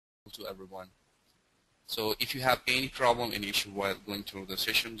to everyone. So if you have any problem, any issue while going through the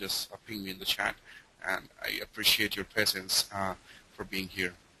session, just ping me in the chat, and I appreciate your presence for being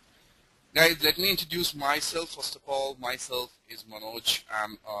here. Guys, let me introduce myself. First of all, myself is Manoj.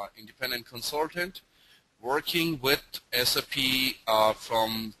 I'm an independent consultant working with SAP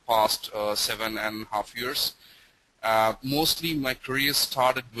from past 7.5 years. Mostly my career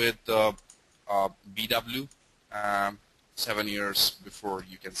started with BW 7 years before,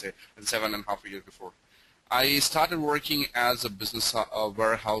 you can say, and 7.5 years before. I started working as a business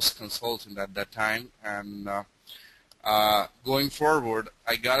warehouse consultant at that time, and going forward,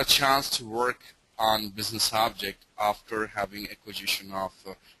 I got a chance to work on business object after having acquisition of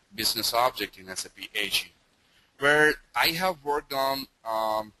business object in SAP AG, where I have worked on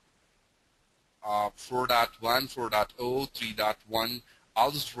 4.1, 4.0, 3.1,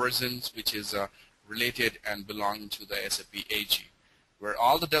 all those versions which is related and belonging to the SAP AG, where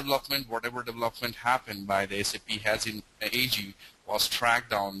all the development, whatever development happened by the SAP has in AG was tracked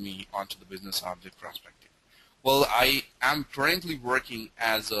down me onto the business object perspective. Well, I am currently working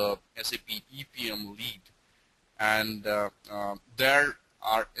as a SAP EPM lead, and there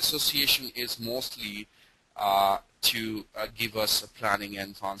our association is mostly to give us a planning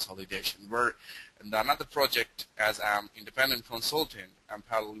and consolidation. Where in another project, as I'm independent consultant, I'm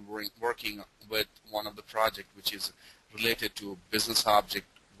probably working with one of the project which is related to business object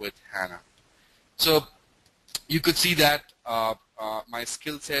with HANA. So you could see that my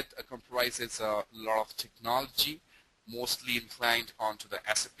skill set comprises a lot of technology, mostly inclined onto the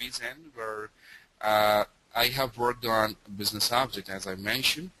SAP's end, where I have worked on business object, as I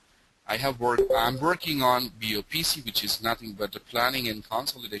mentioned. I'm working on BOPC, which is nothing but the planning and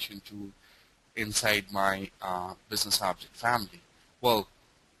consolidation tool inside my business object family. Well,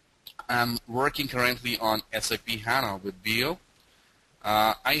 I'm working currently on SAP HANA with BO.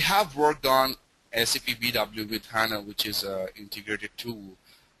 I have worked on SAP BW with HANA, which is an integrated tool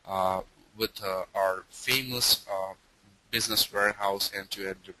with our famous business warehouse and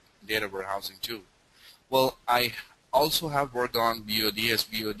data warehousing tool. Well, I also have worked on BODS.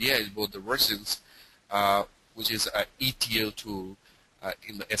 BODS is both the versions, which is an ETL tool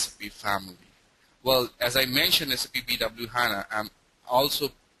in the SAP family. Well, as I mentioned, SAP BW HANA, I'm also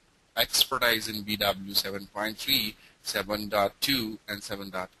expertise in BW 7.3, 7.2, and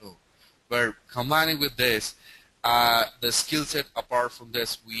 7.0. Where combining with this, the skill set apart from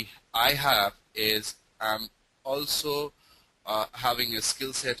this I have is I'm also having a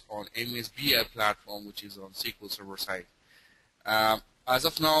skill set on MSBI platform, which is on SQL Server side. As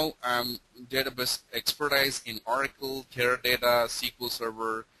of now, I'm database expertise in Oracle, Teradata, SQL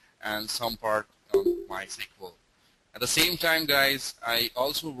Server, and some part on MySQL. At the same time, guys, I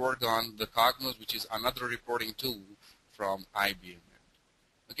also worked on the Cognos, which is another reporting tool from IBM.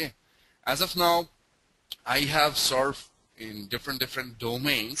 Okay. As of now, I have served in different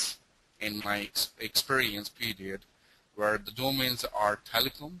domains in my experience period, where the domains are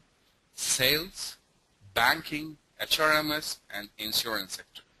telecom, sales, banking, HRMS, and insurance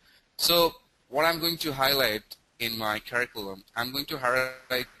sector. So what I'm going to highlight in my curriculum, I'm going to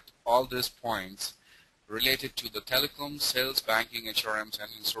highlight all these points related to the telecom, sales, banking, HRMS,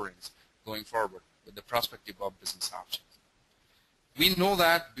 and insurance going forward with the perspective of business object. We know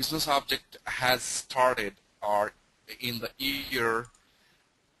that business object has started in the year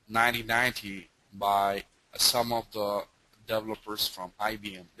 1990 by some of the developers from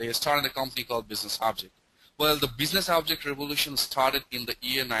IBM. They started a company called Business Object. Well, the business object revolution started in the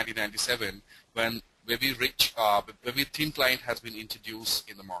year 1997 when Very Thin Client has been introduced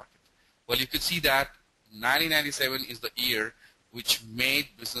in the market. Well, you could see that 1997 is the year which made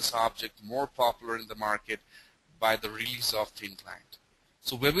business object more popular in the market by the release of Thin Client.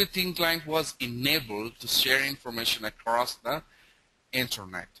 So Very Thin Client was enabled to share information across the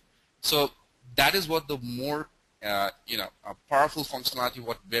internet. So that is what the more a powerful functionality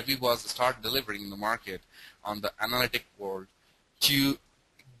what Webby was start delivering in the market on the analytic world to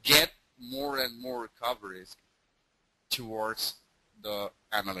get more and more coverage towards the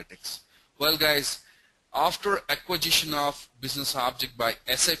analytics. Well, guys, after acquisition of business object by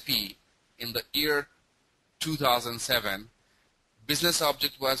SAP in the year 2007, business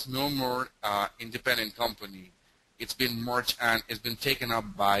object was no more independent company. It's been merged and it's been taken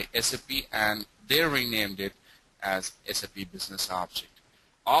up by SAP, and they renamed it as SAP Business Object.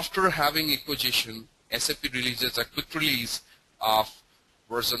 After having acquisition, SAP releases a quick release of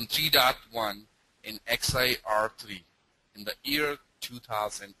version 3.1 in XIR3 in the year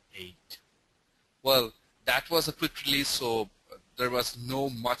 2008. Well, that was a quick release, so there was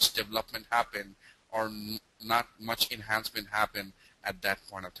no much development happen or not much enhancement happen at that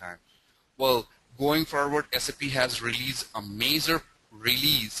point of time. Well, going forward, SAP has released a major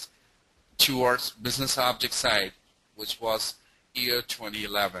release towards business object side, which was year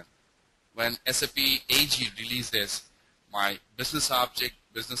 2011. When SAP AG released this, my business object,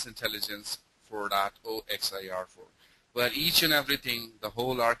 business intelligence 4.0 XIR4, where each and everything, the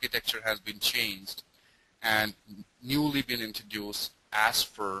whole architecture has been changed and newly been introduced as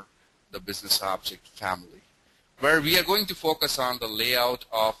per the business object family, where we are going to focus on the layout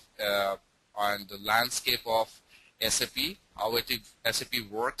of on the landscape of SAP, how SAP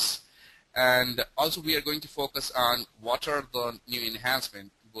works, and also we are going to focus on what are the new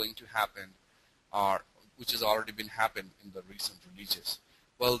enhancements going to happen, or which has already been happened in the recent releases.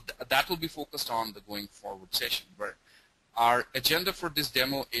 Well, that will be focused on the going forward session, where our agenda for this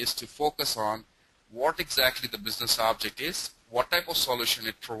demo is to focus on what exactly the business object is, what type of solution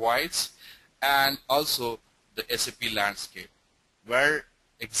it provides, and also the SAP landscape, where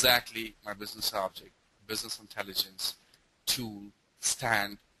exactly my business object, business intelligence tool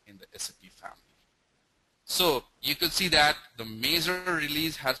stand in the SAP family. So you could see that the major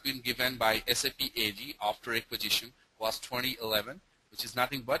release has been given by SAP AG after acquisition was 2011, which is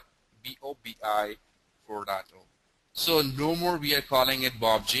nothing but BOBI 4.0. So no more we are calling it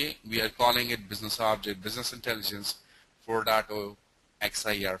BOBJ, we are calling it Business Object, Business Intelligence 4.0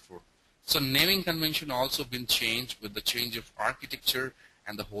 XIR4. So naming convention also been changed with the change of architecture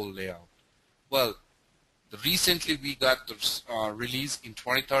and the whole layout. Well, recently we got the release in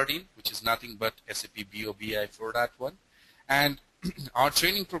 2013, which is nothing but SAP BOBI 4.1, and our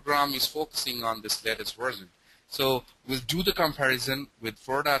training program is focusing on this latest version. So we'll do the comparison with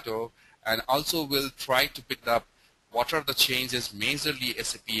 4.0, and also we'll try to pick up what are the changes majorly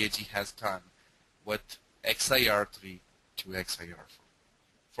SAP AG has done with XIR3 to XIR4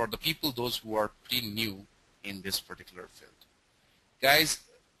 for the people, those who are pretty new in this particular field. Guys,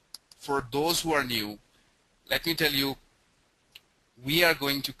 for those who are new, let me tell you, we are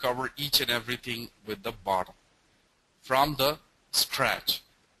going to cover each and everything with the bottom, from the scratch.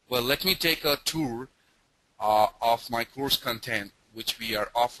 Well, let me take a tour of my course content, which we are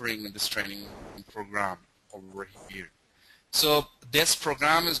offering in this training program over here. So this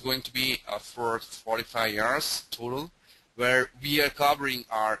program is going to be for 45 hours total, where we are covering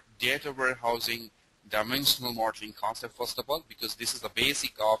our data warehousing dimensional modeling concept first of all, because this is the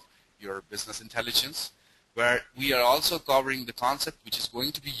basic of your business intelligence, where we are also covering the concept which is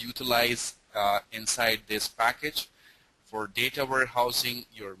going to be utilized inside this package for data warehousing,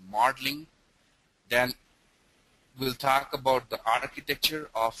 your modeling. Then we'll talk about the architecture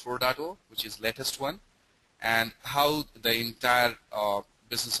of 4.0, which is latest one, and how the entire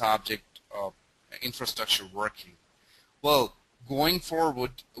business object infrastructure working. Well, going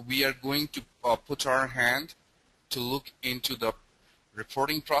forward, we are going to put our hand to look into the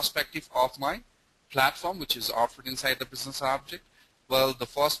reporting perspective of my platform, which is offered inside the business object. Well, the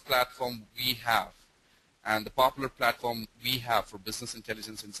first platform we have, and the popular platform we have for business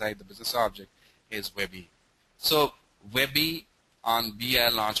intelligence inside the business object is Webby. So Webby on BI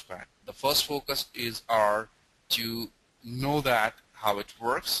Launchpad. The first focus is to know that how it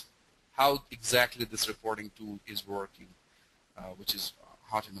works, how exactly this reporting tool is working, which is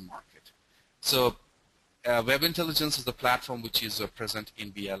hot in the market. So Web Intelligence is the platform which is present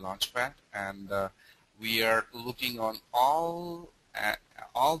in BI Launchpad, and we are looking on all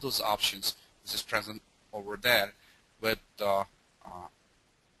those options which is present over there with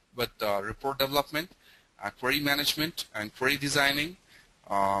report development, query management, and query designing,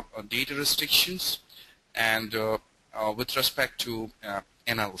 data restrictions, and with respect to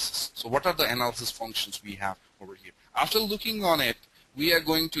analysis. So what are the analysis functions we have over here? After looking on it, we are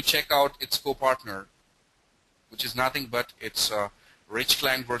going to check out its co-partner, which is nothing but its rich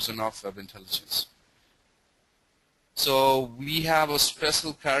client version of Web Intelligence. So we have a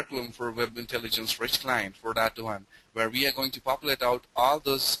special curriculum for Web Intelligence Rich Client for that one, where we are going to populate out all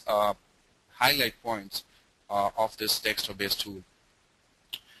those highlight points of this text-based tool,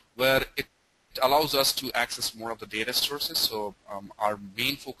 where it allows us to access more of the data sources. So our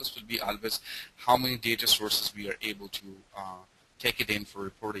main focus will be always how many data sources we are able to take it in for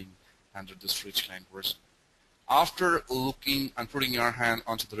reporting under this rich client version. After looking and putting our hand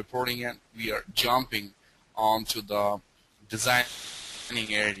onto the reporting end, we are jumping onto the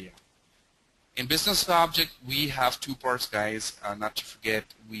designing area. In Business Object, we have two parts, guys. Not to forget,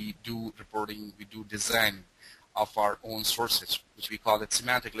 we do reporting, we do design of our own sources, which we call it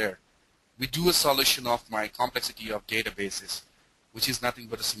semantic layer. We do a solution of my complexity of databases, which is nothing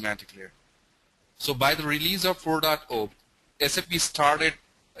but a semantic layer. So by the release of 4.0, SAP started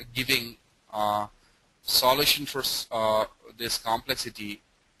giving solution for this complexity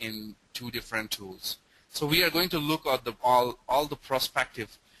in two different tools. So we are going to look at all the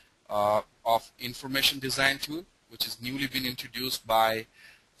perspective of information design tool, which is newly been introduced by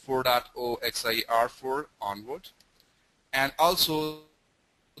 4.0 XIR4 onward, and also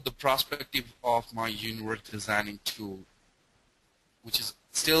the perspective of my universe designing tool, which is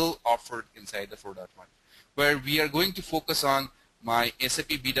still offered inside the 4.1, where we are going to focus on my SAP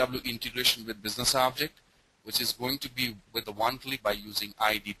BW integration with business object, which is going to be with the one click by using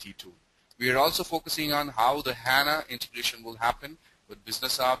IDT tool. We are also focusing on how the HANA integration will happen with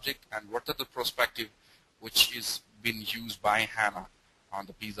business object and what are the perspective which is been used by HANA on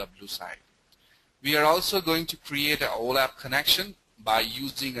the BW side. We are also going to create an OLAP connection by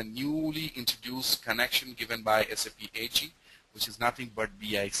using a newly introduced connection given by SAP AG, which is nothing but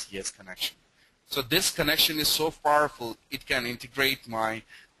BICS connection. So this connection is so powerful, it can integrate my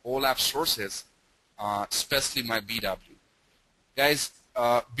OLAP sources, especially my BW. Guys,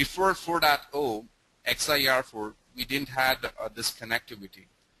 before 4.0 XIR4, we didn't have this connectivity.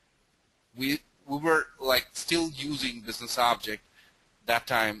 We were like still using business object that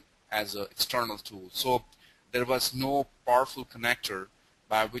time as an external tool. So there was no powerful connector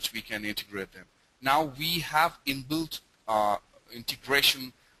by which we can integrate them. Now we have inbuilt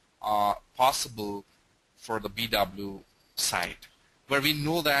integration possible for the BW side, where we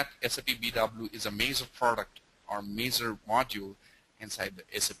know that SAP BW is a major product or major module inside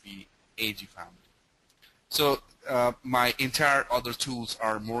the SAP AG family. So my entire other tools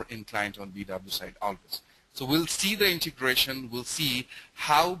are more inclined on BW side always. So we'll see the integration, we'll see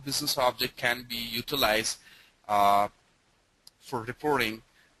how business object can be utilized for reporting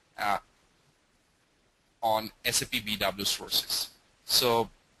on SAP BW sources. So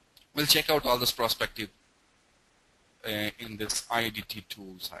we'll check out all this perspective in this IDT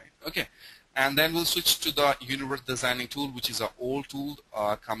tool side. Okay, and then we'll switch to the universe designing tool, which is an old tool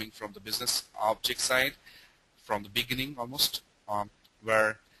coming from the business object side from the beginning almost,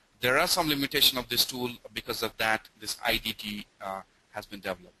 where there are some limitation of this tool. Because of that, this IDT has been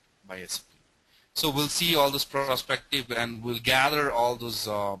developed by SAP. So we'll see all this perspective and we'll gather all those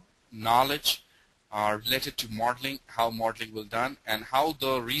knowledge related to modeling, how modeling will done, and how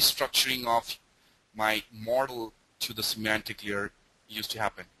the restructuring of my model to the semantic layer used to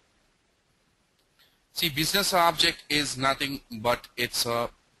happen. See, business object is nothing but it's a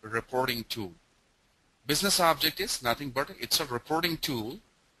reporting tool. Business object is nothing but it's a reporting tool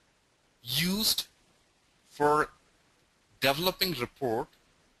used for developing report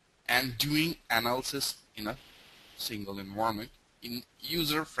and doing analysis in a single environment in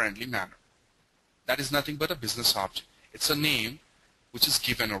user-friendly manner. That is nothing but a business object. It's a name which is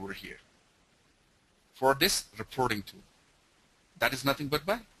given over here for this reporting tool. That is nothing but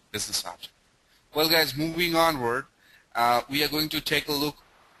by business object. Well, guys, moving onward, we are going to take a look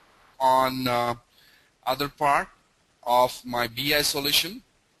on other part of my BI solution.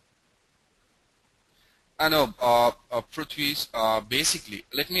 I know, Prithvi's, basically,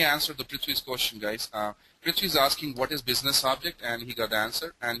 let me answer the Prithvi's question, guys. Prithvi is asking what is business object, and he got the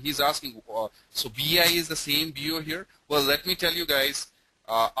answer. And he's asking, so BI is the same BO here? Well, let me tell you guys,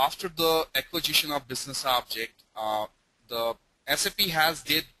 after the acquisition of business object, the SAP has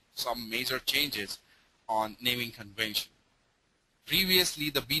did some major changes on naming convention. Previously,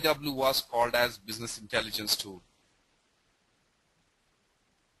 the BW was called as business intelligence tool.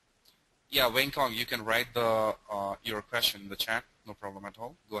 Yeah, Wayne Kong, you can write the your question in the chat. No problem at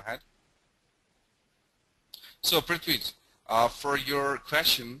all. Go ahead. So, Prithvi, for your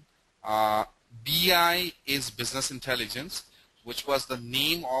question, BI is business intelligence, which was the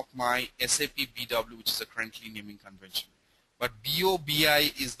name of my SAP BW, which is a currently naming convention. But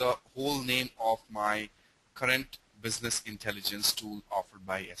BI is the whole name of my current business intelligence tool offered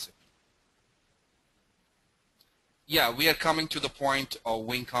by SAP. Yeah, we are coming to the point of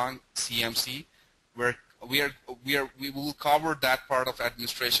WinCon CMC, where we will cover that part of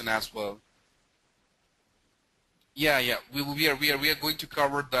administration as well. Yeah, we are going to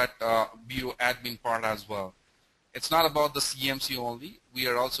cover that BO admin part as well. It's not about the CMC only. We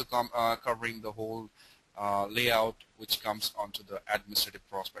are also covering the whole layout which comes onto the administrative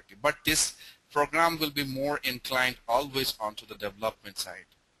perspective. But this program will be more inclined always onto the development side,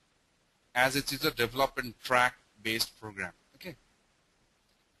 as it is a development track based program. Okay.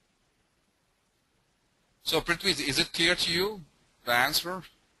 So Prithvi, is it clear to you, the answer?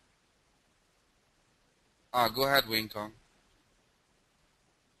 Go ahead, Wayne Kong.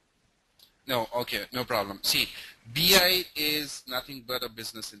 No, okay, no problem. See, BI is nothing but a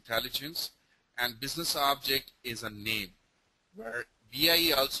business intelligence, and business object is a name, where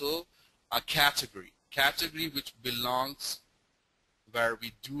BI also a category. category which belongs where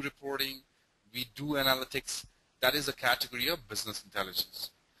we do reporting, we do analytics. That is a category of business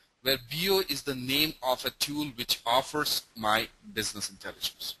intelligence, where BO is the name of a tool which offers my business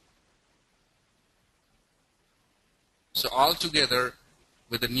intelligence. So altogether,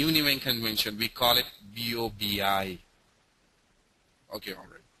 with the new naming convention, we call it BOBI. Okay, all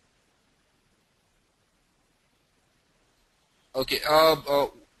right. Okay,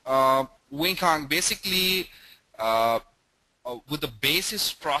 Wing Kong, basically, with the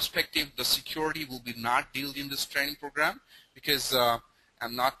basis perspective, the security will be not dealt in this training program because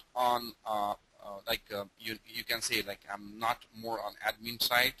I'm not on, you can say, like, I'm not more on admin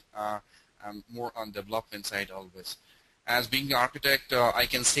side. I'm more on development side always. As being the architect, I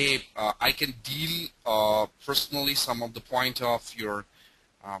can say I can deal personally some of the point of your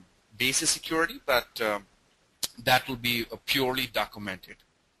basis security, but that will be purely documented.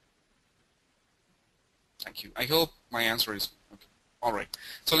 Thank you. I hope my answer is okay. All right.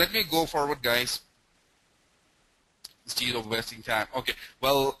 So let me go forward, guys, instead of wasting time. Okay.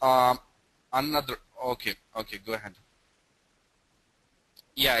 Well, another. Okay. Okay. Go ahead.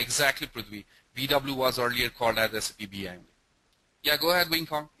 Yeah, exactly, Prithvi. BW was earlier called as SAP BI. Yeah, go ahead, Wing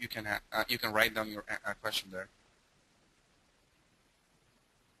Kong. You can write down your question there.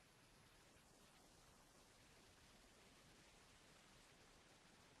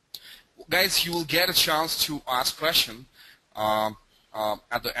 Guys, you will get a chance to ask question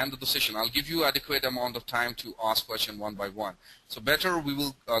at the end of the session. I'll give you adequate amount of time to ask question one by one. So better we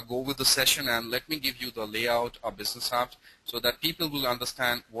will go with the session, and let me give you the layout of Business Object so that people will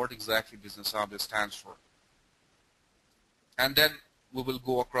understand what exactly Business Object stands for. And then we will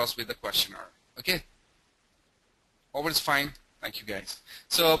go across with the questionnaire. Okay? Always fine. Thank you, guys.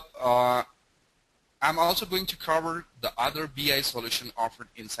 So I'm also going to cover the other BI solution offered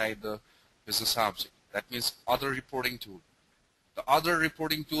inside the Business Object. That means other reporting tool. The other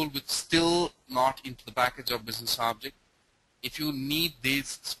reporting tool which still not into the package of Business Object. If you need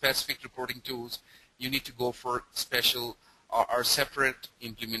these specific reporting tools, you need to go for special or separate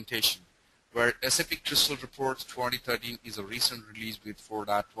implementation, where SAP Crystal Reports 2013 is a recent release with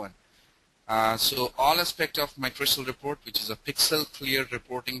 4.1. So all aspect of my Crystal Report, which is a pixel clear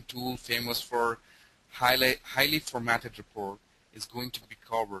reporting tool famous for highly formatted report, is going to be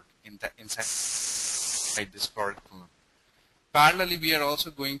covered inside this curriculum. Parallelly, we are also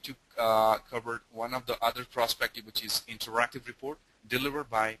going to cover one of the other perspective, which is interactive report delivered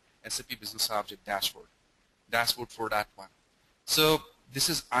by SAP Business Object Dashboard 4.1. So this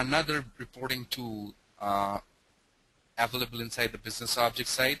is another reporting tool available inside the Business Object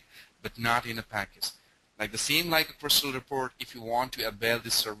side, but not in a package. Like the same like a Crystal Report, if you want to avail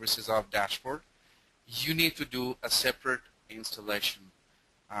the services of Dashboard, you need to do a separate installation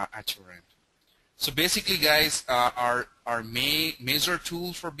at your end. So basically, guys, our major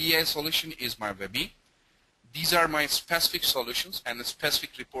tool for BI solution is my Webby. These are my specific solutions and the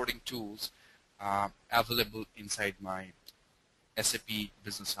specific reporting tools available inside my SAP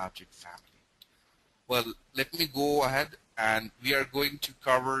Business Object family. Well, let me go ahead, and we are going to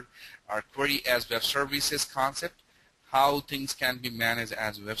cover our query as web services concept, how things can be managed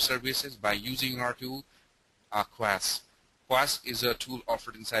as web services by using our tool, Quas. Quas is a tool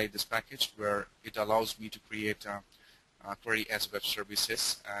offered inside this package where it allows me to create a query as web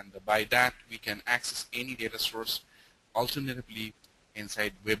services, and by that we can access any data source alternatively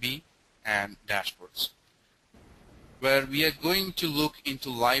inside Webby and dashboards, where we are going to look into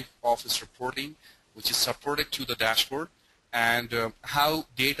live office reporting, which is supported to the dashboard, and how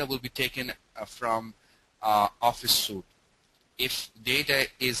data will be taken from Office suite. If data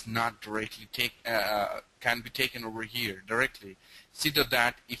is not directly can be taken over here directly, consider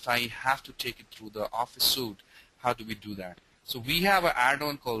that if I have to take it through the Office suite, how do we do that? So we have an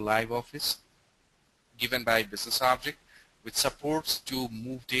add-on called Live Office given by Business Object, which supports to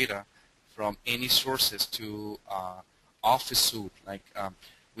move data from any sources to Office suite. Like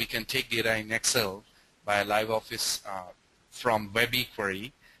we can take data in Excel by Live Office from Webby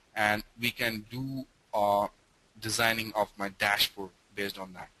query, and we can do designing of my dashboard based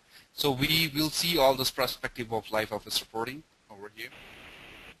on that. So we will see all this perspective of Live Office reporting over here,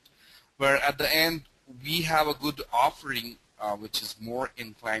 where at the end we have a good offering which is more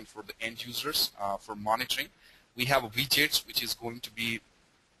inclined for the end users for monitoring. We have a widgets, which is going to be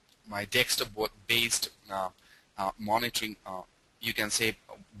my desktop-based monitoring, you can say,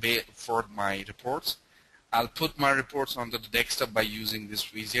 for my reports. I'll put my reports onto the desktop by using these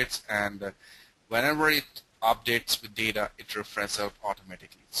widgets, and whenever it updates with data, it refreshes out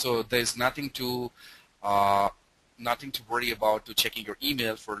automatically. So there's nothing to nothing to worry about to checking your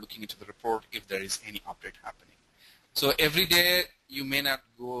email for looking into the report if there is any update happening. So every day you may not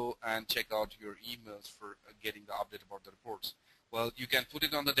go and check out your emails for getting the update about the reports. Well, you can put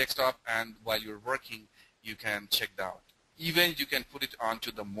it on the desktop, and while you're working, you can check that out. Even you can put it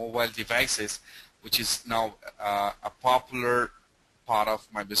onto the mobile devices, which is now a popular part of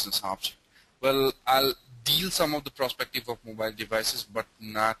my business object. Well, I'll deal some of the perspective of mobile devices, but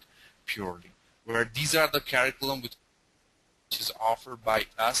not purely, where these are the curriculum which is offered by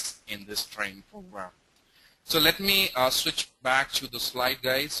us in this training program. So let me switch back to the slide,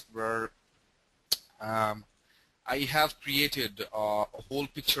 guys, where I have created a whole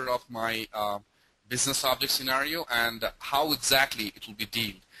picture of my business object scenario and how exactly it will be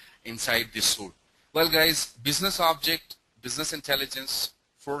dealt inside this suite. Well, guys, business object, business intelligence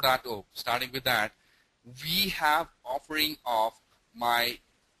 4.0, starting with that, we have offering of my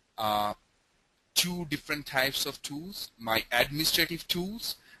two different types of tools, my administrative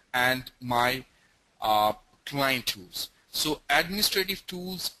tools and my client tools. So administrative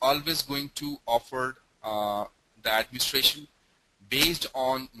tools always going to offer the administration based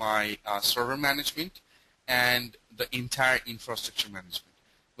on my server management and the entire infrastructure management,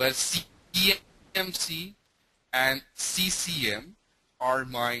 where CMC and CCM are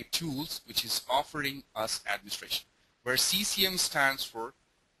my tools which is offering us administration, where CCM stands for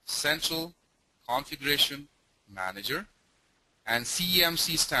Central Configuration Manager and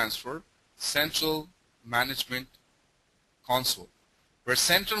CMC stands for Central Management Console, where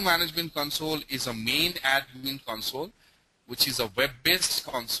Central Management Console is a main admin console, which is a web-based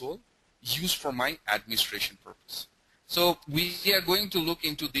console used for my administration purpose. So we are going to look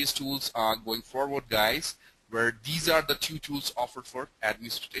into these tools going forward, guys, where these are the two tools offered for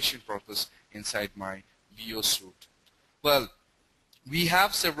administration purpose inside my VO suite. Well, we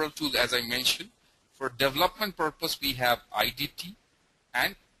have several tools, as I mentioned. For development purpose, we have IDT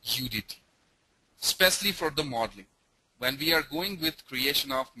and UDT, especially for the modeling. When we are going with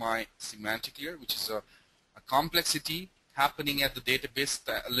creation of my semantic layer, which is a complexity happening at the database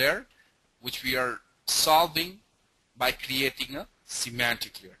layer, which we are solving by creating a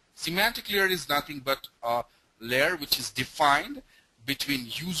semantic layer. Semantic layer is nothing but a layer which is defined between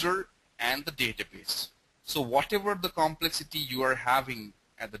user and the database. So whatever the complexity you are having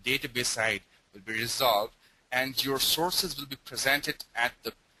at the database side will be resolved, and your sources will be presented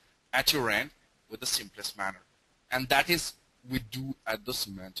at your end with the simplest manner. And that is we do at the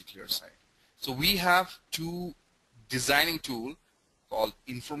semantic layer side. So we have two designing tool called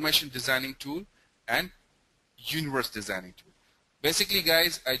information designing tool and universe designing tool. Basically,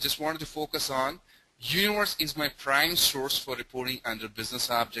 guys, I just wanted to focus on universe is my prime source for reporting under business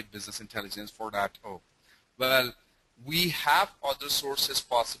object business intelligence 4.0. Well, we have other sources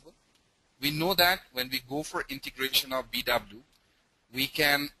possible. We know that when we go for integration of BW, we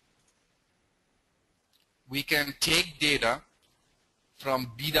can take data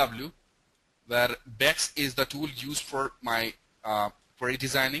from BW, where BEX is the tool used for my query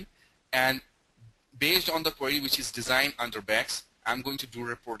designing, and based on the query which is designed under BEX, I'm going to do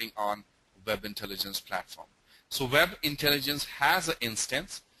reporting on Web Intelligence platform. So Web Intelligence has an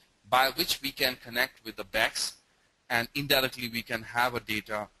instance by which we can connect with the BEX, and indirectly we can have a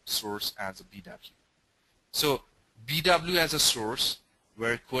data source as a BW. So BW as a source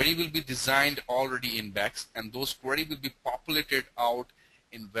where query will be designed already in BEX, and those query will be populated out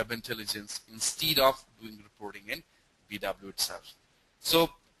in Web Intelligence instead of doing reporting in BW itself. So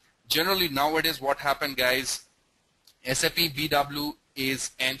generally nowadays what happened, guys, SAP BW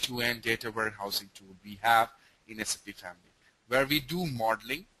is end-to-end data warehousing tool we have in SAP family, where we do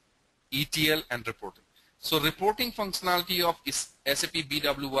modeling, ETL, and reporting. So reporting functionality of SAP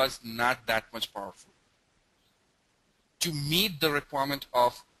BW was not that much powerful. To meet the requirement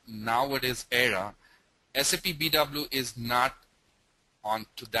of nowadays era, SAP BW is not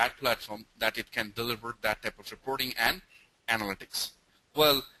onto that platform that it can deliver that type of reporting and analytics.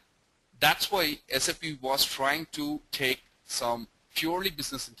 Well, that's why SAP was trying to take some purely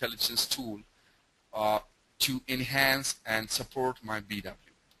business intelligence tool to enhance and support my BW.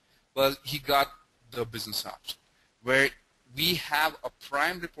 Well, he got the business object, where we have a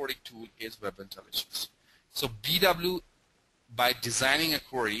prime reporting tool is Web Intelligence. So BW, by designing a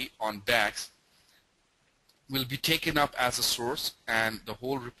query on BEX, will be taken up as a source, and the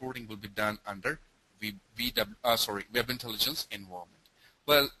whole reporting will be done under Web Intelligence environment.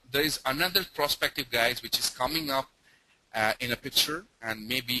 Well, there is another perspective, guys, which is coming up in a picture, and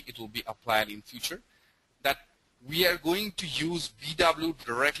maybe it will be applied in future, that we are going to use BW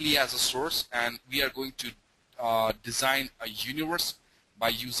directly as a source, and we are going to design a universe by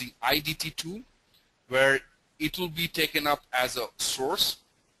using IDT tool, where it will be taken up as a source,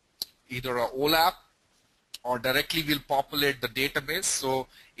 either a OLAP or directly will populate the database, so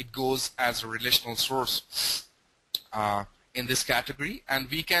it goes as a relational source in this category, and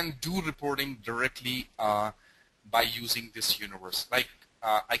we can do reporting directly by using this universe. Like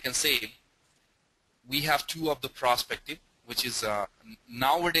I can say we have two of the perspective, which is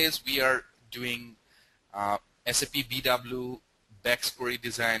nowadays we are doing SAP BW BEX query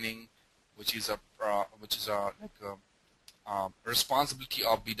designing, which is a responsibility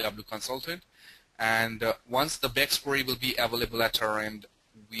of BW consultant. And once the BEX query will be available at our end,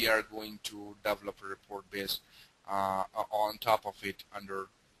 we are going to develop a report based on top of it under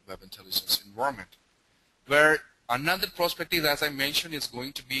Web Intelligence environment. Where another perspective, as I mentioned, is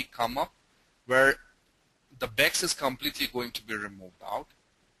going to be come up, where the BEX is completely going to be removed out,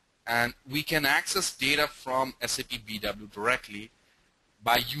 and we can access data from SAP BW directly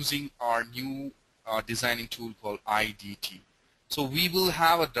by using our new designing tool called IDT. So we will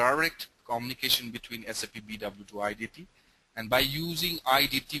have a direct communication between SAP BW to IDT, and by using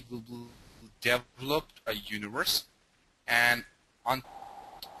IDT we will develop a universe, and on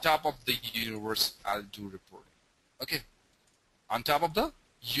top of the universe I'll do reporting. Okay, on top of the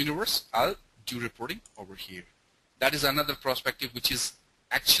universe I'll do reporting over here. That is another perspective which is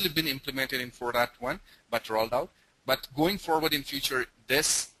actually been implemented in 4.1 but rolled out. But going forward in future,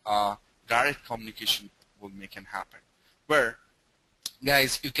 this direct communication will make it happen. Where,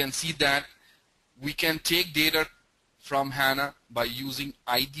 guys, you can see that we can take data from HANA by using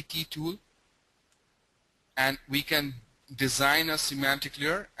IDT tool, and we can design a semantic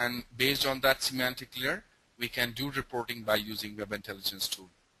layer, and based on that semantic layer, we can do reporting by using Web Intelligence tool.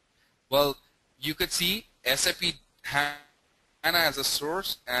 Well, you could see SAP HANA as a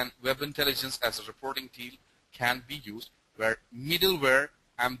source and Web Intelligence as a reporting tool can be used, where middleware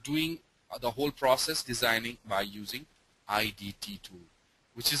I'm doing the whole process designing by using IDT tool,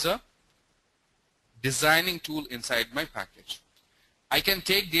 which is a designing tool inside my package. I can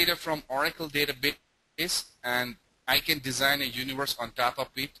take data from Oracle database and I can design a universe on top of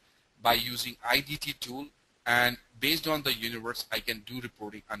it by using IDT tool, and based on the universe I can do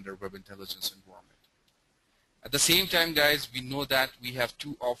reporting under Web Intelligence environment. At the same time, guys, we know that we have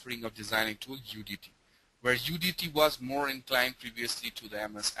two offering of designing tool, UDT, where UDT was more inclined previously to the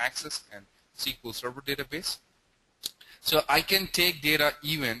MS Access and SQL Server database. So I can take data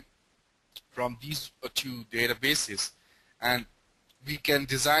even from these two databases, and we can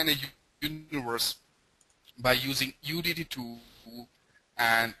design a universe by using UDT tool,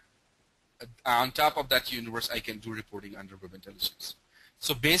 and on top of that universe I can do reporting under Web Intelligence.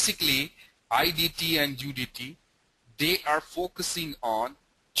 So basically IDT and UDT, they are focusing on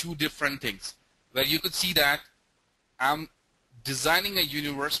two different things, where you could see that I'm designing a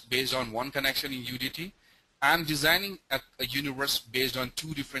universe based on one connection in UDT. I'm designing a universe based on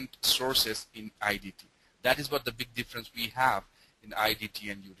two different sources in IDT. That is what the big difference we have in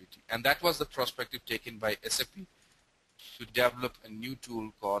IDT and UDT. And that was the perspective taken by SAP to develop a new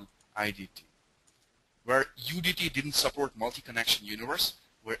tool called IDT, where UDT didn't support multi-connection universe,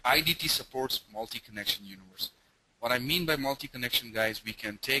 where IDT supports multi-connection universe. What I mean by multi-connection, guys, we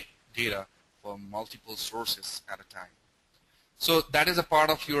can take data from multiple sources at a time. So that is a part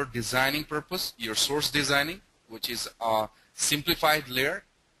of your designing purpose, your source designing, which is a simplified layer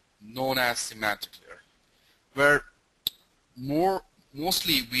known as semantic layer, where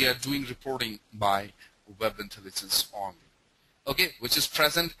mostly we are doing reporting by Web Intelligence only, okay, which is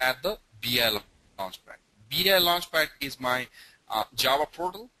present at the BI Launchpad. BI Launchpad is my Java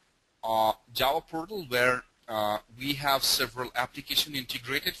portal where we have several applications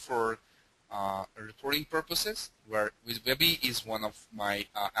integrated for reporting purposes, where Webby is one of my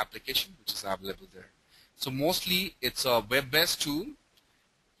application which is available there. So mostly it's a web-based tool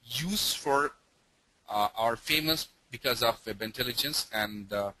used for our famous because of Web Intelligence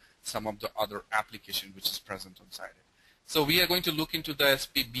and some of the other application which is present inside it. So we are going to look into the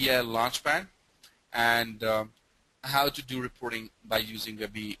SPBI Launchpad and how to do reporting by using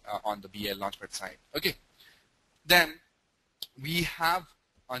Webby on the BI Launchpad side. Okay, then we have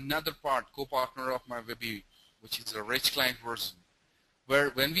another part, co-partner of my Webby, which is a rich client version, where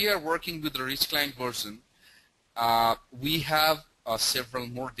when we are working with the rich client version, we have several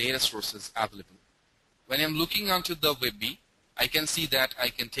more data sources available. When I'm looking onto the Webby, I can see that I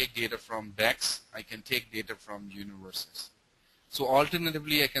can take data from BEX, I can take data from universes. So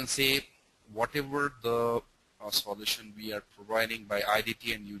alternatively, I can say whatever the solution we are providing by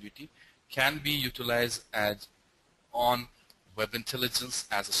IDT and UDT can be utilized as on Web Intelligence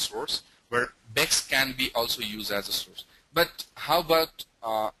as a source, where BEX can be also used as a source. But how about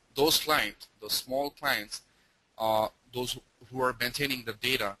those clients, those small clients, those who are maintaining the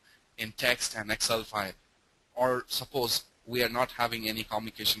data in text and Excel file. Or suppose we are not having any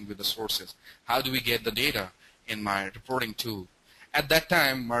communication with the sources. How do we get the data in my reporting tool? At that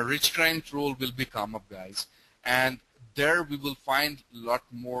time, my rich client role will become up, guys, and there we will find a lot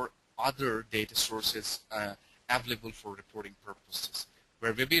more other data sources available for reporting purposes,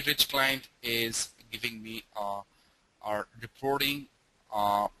 where maybe rich client is giving me our reporting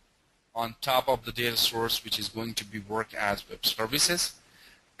on top of the data source, which is going to be work as web services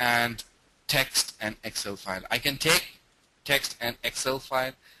and text and Excel file. I can take text and Excel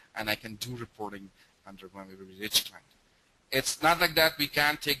file and I can do reporting under my rich client. It's not like that we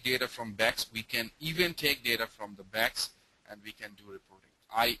can't take data from BEX. We can even take data from the BEX and we can do reporting.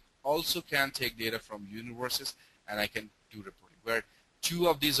 I also can take data from universes and I can do reporting, where two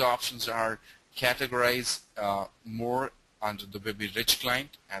of these options are categorized more under the Webby Rich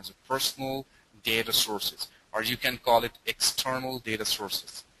client as a personal data sources, or you can call it external data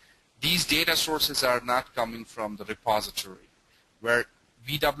sources. These data sources are not coming from the repository, where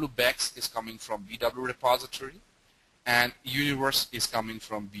VW BEX is coming from VW repository and universe is coming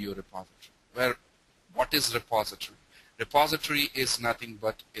from BO repository. Where what is repository? Repository is nothing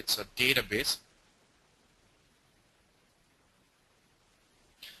but it's a database.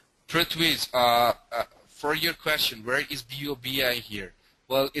 Prithvi's, for your question, where is BOBI here?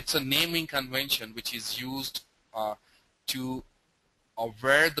 Well, it's a naming convention which is used to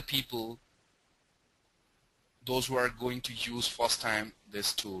aware the people, those who are going to use first time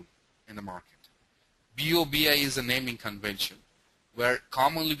this tool in the market. BOBI is a naming convention where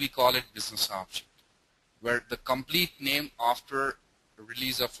commonly we call it business object, where the complete name after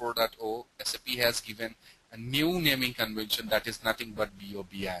release of 4.0, SAP has given a new naming convention that is nothing but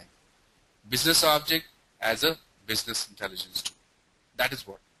BOBI. Business object as a business intelligence tool. That is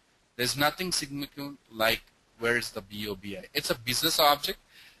what. There's nothing significant like where is the BOBI. It's a business object,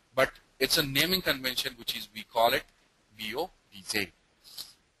 but it's a naming convention which is we call it BOBJ.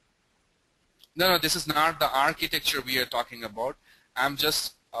 No, this is not the architecture we are talking about. I'm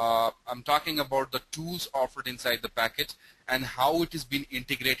talking about the tools offered inside the package and how it is being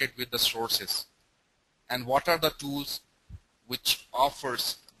integrated with the sources. And what are the tools which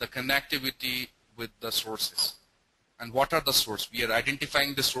offers the connectivity with the sources. And what are the sources? We are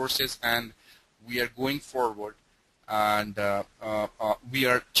identifying the sources and we are going forward and we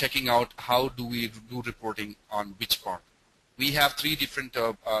are checking out how do we do reporting on which part. We have three different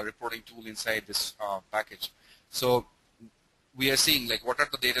reporting tools inside this package. So we are seeing like what are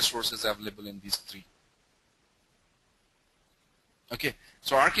the data sources available in these three. Okay,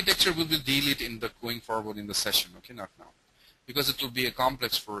 so architecture we will deal it in the going forward in the session. Okay, not now, because it will be a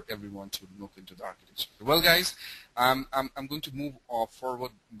complex for everyone to look into the architecture. Well, guys, I'm going to move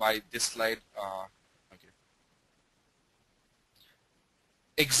forward by this slide. Okay,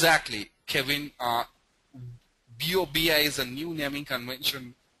 exactly, Kevin. BOBI is a new naming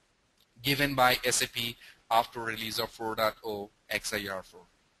convention given by SAP after release of 4.0 XIR4.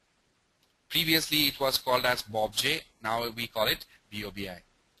 Previously, it was called as BOBJ. Now we call it BOBI.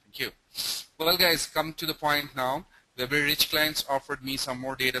 Thank you. Well, guys, come to the point now. The very rich clients offered me some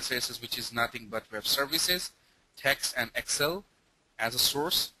more data sources, which is nothing but web services, text, and Excel as a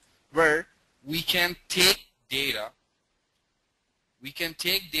source, where we can take data. We can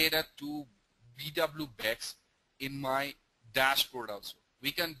take data to VW BEX in my dashboard also.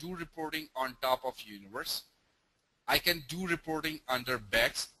 We can do reporting on top of Universe. I can do reporting under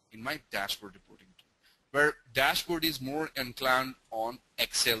BEX in my dashboard reporting tool, where dashboard is more inclined on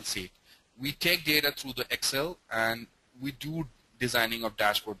Excel sheet. We take data through the Excel and we do designing of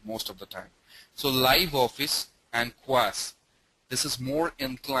dashboard most of the time. So Live Office and Quas, this is more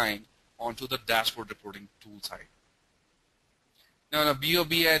inclined onto the dashboard reporting tool side. Now,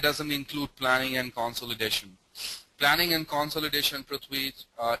 BOBI doesn't include planning and consolidation. Planning and consolidation, Prithvi,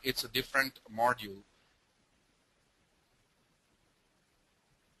 it's a different module.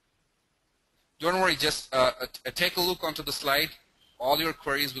 Don't worry, just take a look onto the slide. All your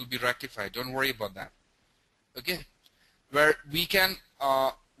queries will be rectified. Don't worry about that. Okay, where we can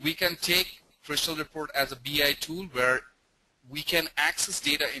take Crystal Report as a BI tool where we can access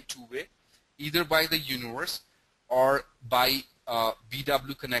data in two ways, either by the universe or by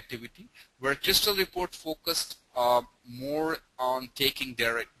BW connectivity, where Crystal Report focused more on taking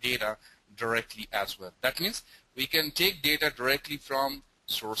direct data directly as well. That means we can take data directly from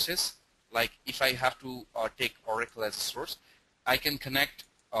sources. Like if I have to take Oracle as a source, I can connect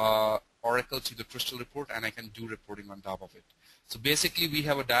Oracle to the Crystal Report and I can do reporting on top of it. So basically we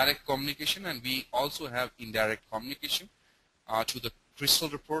have a direct communication and we also have indirect communication to the Crystal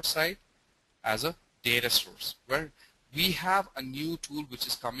Report side as a data source, where we have a new tool which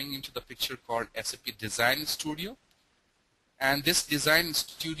is coming into the picture called SAP Design Studio. And this Design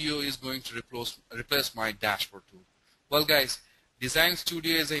Studio is going to replace my dashboard tool. Well guys, Design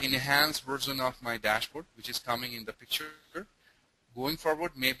Studio is an enhanced version of my dashboard which is coming in the picture. Going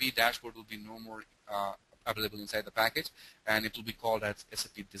forward, maybe dashboard will be no more available inside the package, and it will be called as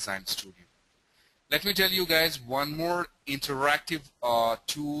SAP Design Studio. Let me tell you guys one more interactive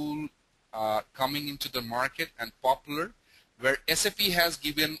tool coming into the market and popular, where SAP has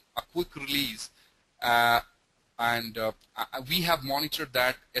given a quick release, and we have monitored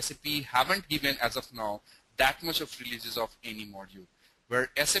that SAP haven't given as of now that much of releases of any module, where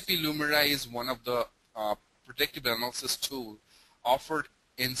SAP Lumira is one of the predictive analysis tool offered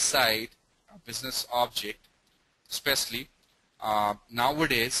inside a business object, especially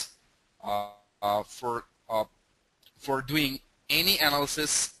nowadays for doing any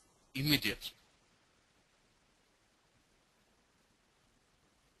analysis immediately.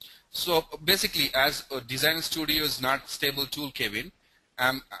 So basically, as a Design Studio is not stable tool, Kevin,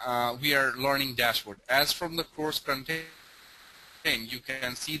 we are learning dashboard. As from the course content, you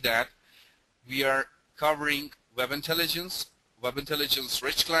can see that we are covering Web Intelligence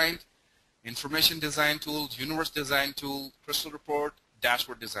Rich Client, Information Design Tools, Universe Design Tool, Crystal Report,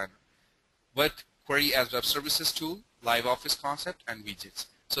 Dashboard Designer, with Query as Web Services Tool, Live Office Concept, and Widgets.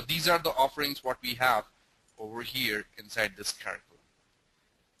 So these are the offerings what we have over here inside this curriculum.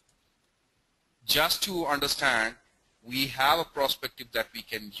 Just to understand, we have a perspective that we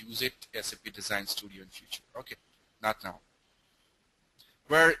can use it SAP Design Studio in future. Okay, not now.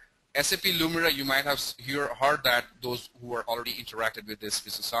 Where SAP Lumira, you might have heard that those who are already interacted with this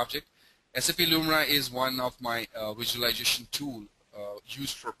business object. SAP Lumira is one of my visualization tool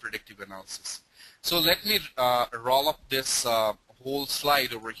used for predictive analysis. So let me roll up this whole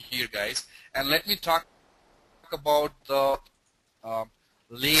slide over here, guys, and let me talk about the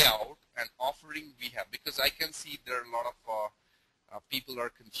layout and offering we have, because I can see there are a lot of people are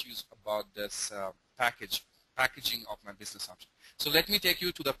confused about this packaging of my business object. So let me take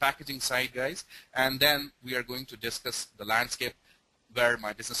you to the packaging side, guys, and then we are going to discuss the landscape where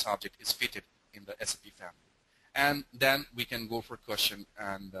my business object is fitted in the SAP family. And then we can go for question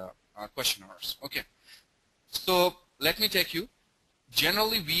and question hours. Okay. So let me take you.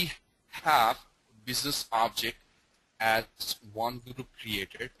 Generally, we have business object as one group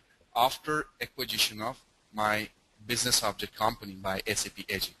created after acquisition of my business object company by SAP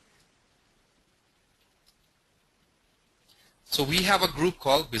AG. So we have a group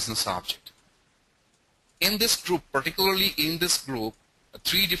called business object. In this group, particularly in this group,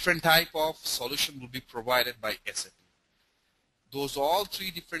 3 different type of solution will be provided by SAP. Those all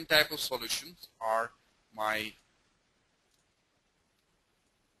 3 different type of solutions are my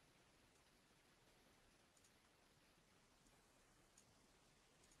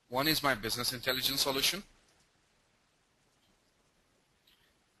one is my business intelligence solution,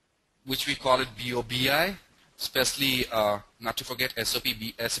 which we call it BOBI, especially not to forget SAP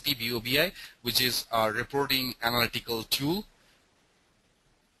BOBI, which is a reporting analytical tool.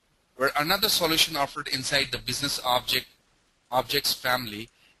 Where another solution offered inside the business objects family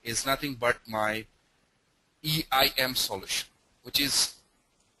is nothing but my EIM solution, which is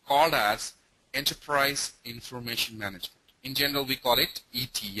called as Enterprise Information Management. In general, we call it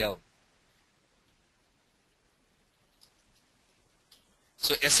ETL.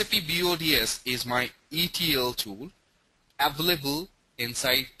 So SAP BODS is my ETL tool available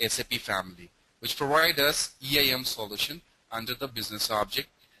inside SAP family, which provides us EIM solution under the business object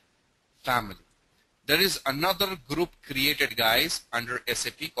family. There is another group created, guys, under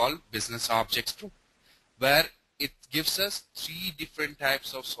SAP called Business Objects Group, where it gives us 3 different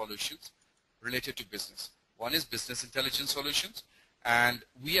types of solutions related to business. One is business intelligence solutions, and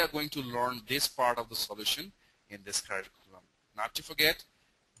we are going to learn this part of the solution in this curriculum. Not to forget,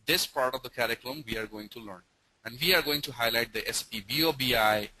 this part of the curriculum we are going to learn, and we are going to highlight the SAP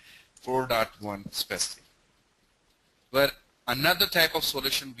BOBI 4.1 specifically. But another type of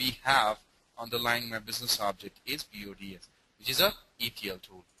solution we have underlying my business object is BODS, which is a ETL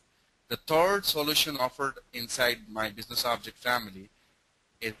tool. The third solution offered inside my business object family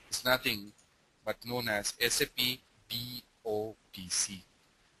is nothing but known as SAP BOPC,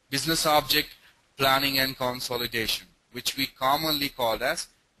 Business Object Planning and Consolidation, which we commonly call as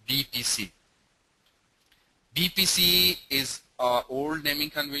BPC. BPC is an old naming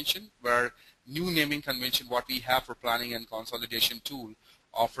convention, where new naming convention what we have for planning and consolidation tool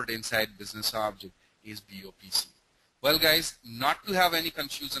offered inside business object is BOPC. Well guys, not to have any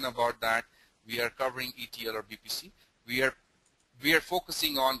confusion about that, we are covering ETL or BPC. We are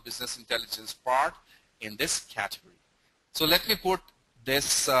focusing on business intelligence part, in this category. So let me put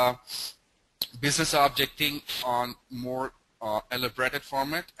this business object thing on more elaborated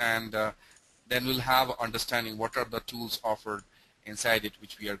format, and then we'll have understanding what are the tools offered inside it,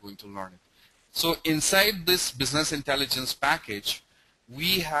 which we are going to learn it. So inside this business intelligence package,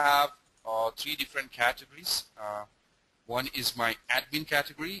 we have 3 different categories. One is my admin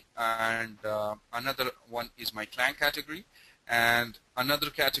category, and another one is my client category, and another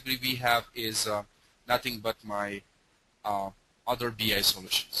category we have is nothing but my other BI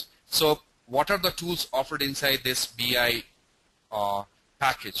solutions. So what are the tools offered inside this BI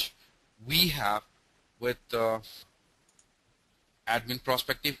package? We have with admin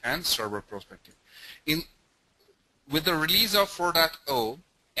perspective and server perspective. With the release of 4.0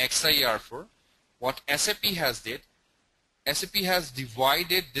 XIR4, what SAP has did, SAP has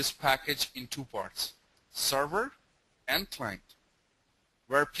divided this package in 2 parts, server and client.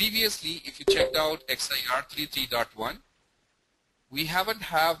 Where previously, if you checked out XIR3 3.1, we haven't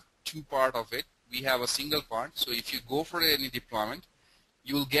have 2 part of it. We have a single part. So if you go for any deployment,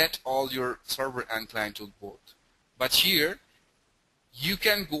 you will get all your server and client tools both. But here, you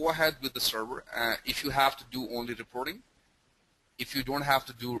can go ahead with the server if you have to do only reporting. If you don't have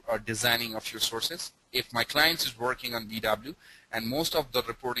to do designing of your sources. If my client is working on BW and most of the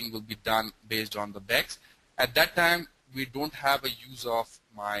reporting will be done based on the BEX, at that time we don't have a use of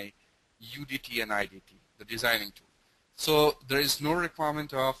my UDT and IDT, the designing tool. So there is no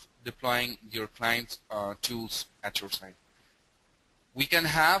requirement of deploying your client's tools at your site. We can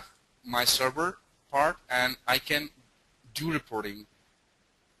have my server part and I can do reporting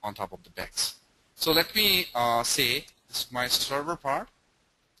on top of the BEX. So let me say this is my server part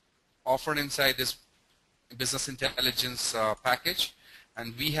offered inside this business intelligence package,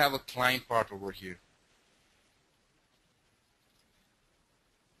 and we have a client part over here.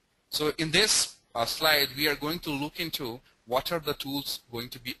 So in this slide, we are going to look into what are the tools going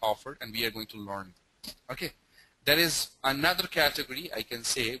to be offered, and we are going to learn. Okay, there is another category I can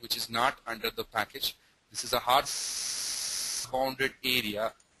say which is not under the package. This is a hard bounded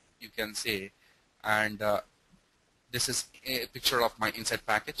area, you can say, and this is a picture of my inside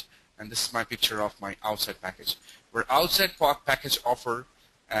package, and this is my picture of my outside package. Where outside package offer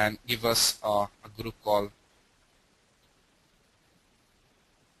and give us a group called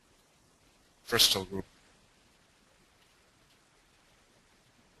Crystal Group.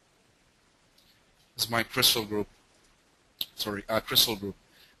 This is my Crystal Group. Sorry, Crystal Group.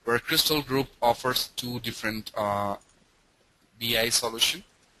 Where Crystal Group offers 2 different BI solution.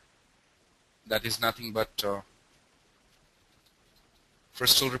 That is nothing but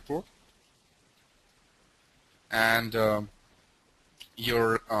Crystal Report and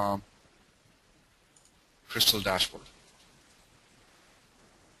your Crystal Dashboard.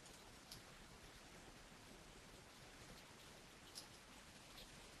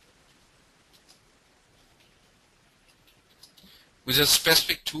 Which is a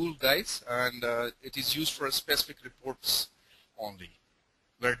specific tool, guys, and it is used for specific reports only.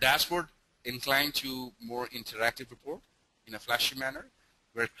 Where Dashboard inclined to more interactive report in a flashy manner,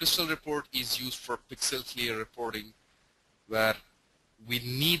 where Crystal Report is used for pixel clear reporting, where we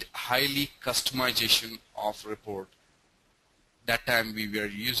need highly customization of report. That time we were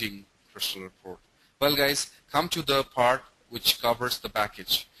using Crystal Report. Well, guys, come to the part which covers the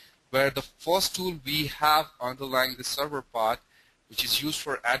package, where the first tool we have underlying the server part, which is used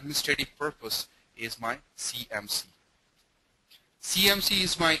for administrative purpose, is my CMC. CMC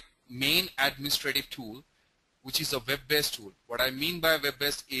is my main administrative tool, which is a web-based tool. What I mean by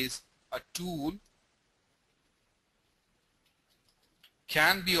web-based is a tool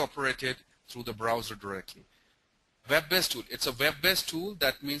can be operated through the browser directly. Web-based tool, it's a web-based tool.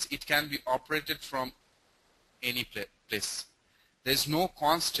 That means it can be operated from any place. There's no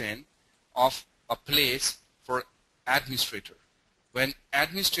constraint of a place for administrator. When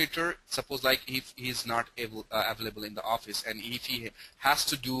administrator, suppose like if he is not available in the office, and if he has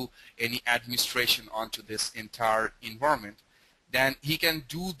to do any administration onto this entire environment, then he can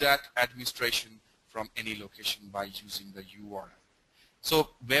do that administration from any location by using the URL. So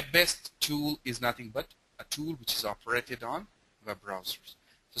web-based tool is nothing but a tool which is operated on web browsers.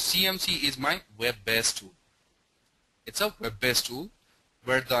 So CMC is my web-based tool. It's a web-based tool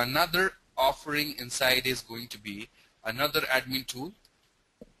where the another offering inside is going to be another admin tool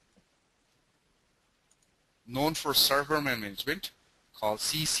known for server management called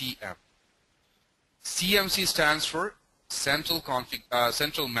CCM. CMC stands for Central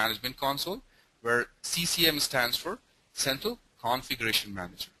Management Console, where CCM stands for Central Configuration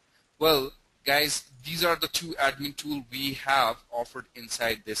Manager. Well, guys, these are the 2 admin tools we have offered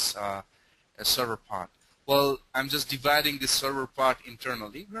inside this a server part? Well, I'm just dividing this server part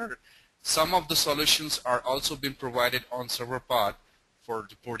internally, where some of the solutions are also being provided on server part for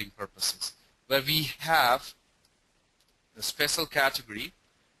reporting purposes, where we have a special category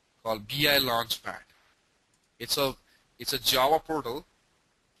called BI Launchpad. It's a Java portal.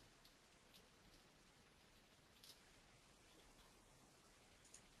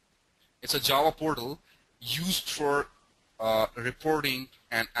 It's a Java portal used for reporting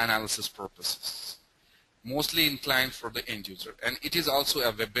and analysis purposes, mostly inclined for the end user. And it is also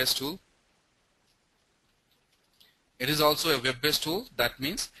a web-based tool. It is also a web-based tool. That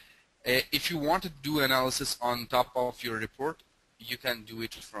means if you want to do analysis on top of your report, you can do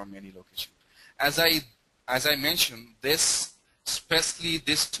it from any location. As I mentioned, especially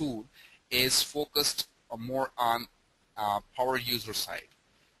this tool is focused more on power user side.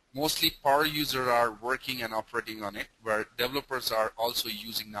 Mostly power users are working and operating on it, where developers are also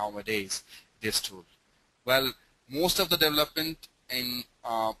using nowadays this tool. Well, most of the development in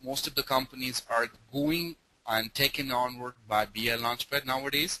most of the companies are going and taken onward by BI Launchpad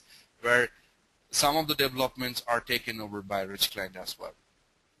nowadays, where some of the developments are taken over by Rich Client as well.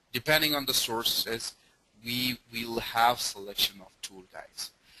 Depending on the sources, we will have selection of tool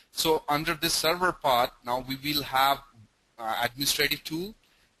guys. So under this server part, now we will have administrative tool,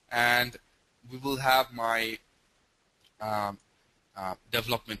 and we will have my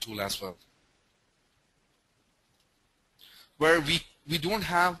development tool as well, where we don't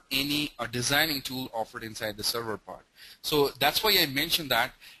have any designing tool offered inside the server part. So that's why I mentioned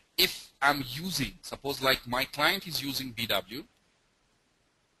that if I'm using, suppose like my client is using BW,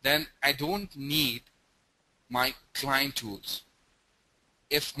 then I don't need my client tools.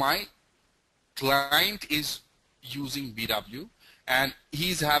 If my client is using BW and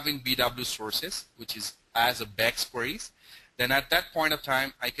he's having BW sources, which is as a BEX queries, then at that point of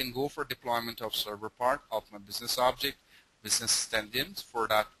time, I can go for deployment of server part of my business object, business standards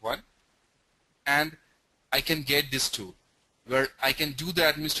 4.1, and I can get this tool where I can do the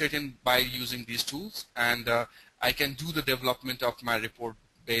administration by using these tools, and I can do the development of my report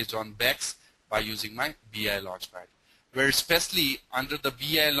based on BEX by using my BI Launchpad. Where especially under the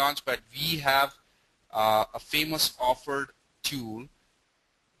BI Launchpad, we have a famous offered tool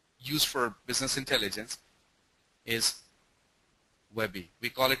used for business intelligence is WebI. We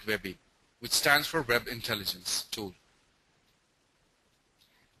call it WebI, which stands for Web Intelligence Tool.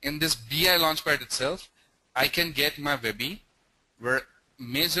 In this BI Launchpad itself, I can get my WebI, where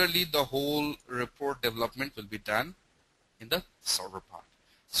majorly the whole report development will be done in the server part.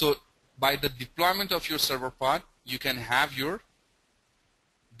 So by the deployment of your server part, you can have your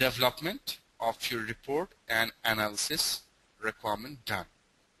development of your report and analysis requirement done.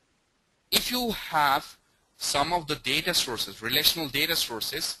 If you have some of the data sources, relational data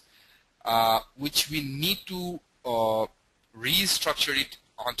sources, which we need to restructure it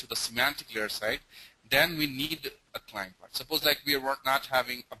onto the semantic layer side, then we need a client part. Suppose like we are not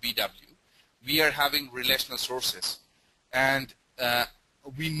having a BW, we are having relational sources, and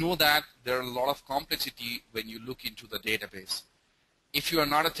we know that there are a lot of complexity when you look into the database. If you are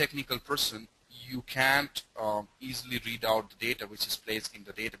not a technical person, you can't easily read out the data which is placed in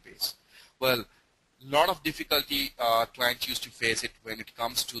the database. Well, a lot of difficulty clients used to face it when it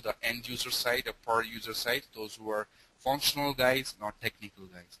comes to the end user side or power user side, those who are functional guys, not technical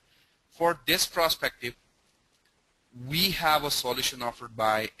guys. For this perspective, we have a solution offered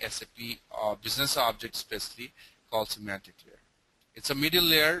by SAP Business Objects, especially called Semantic Layer. It's a middle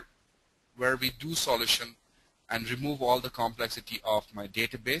layer where we do solution and remove all the complexity of my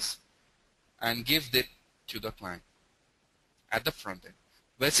database and give it to the client at the front end.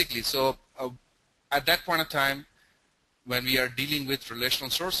 Basically, so at that point of time, when we are dealing with relational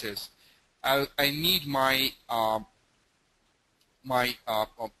sources, I need my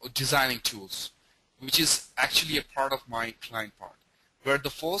designing tools, which is actually a part of my client part, where the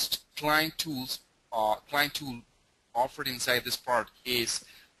first client tool offered inside this part is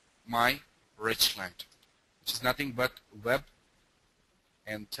my rich client, which is nothing but Web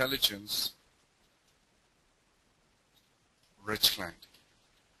Intelligence rich client.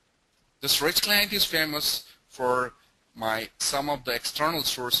 This rich client is famous for some of the external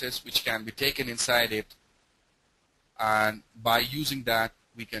sources which can be taken inside it, and by using that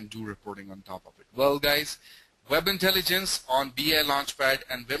we can do reporting on top of it. Well guys, Web Intelligence on BI Launchpad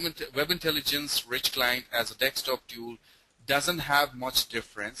and Web Intelligence Rich Client as a desktop tool doesn't have much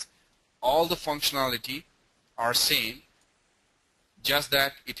difference. All the functionality are same, just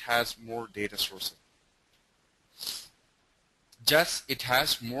that it has more data sources. It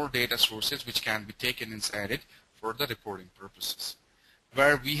has more data sources which can be taken inside it for the reporting purposes.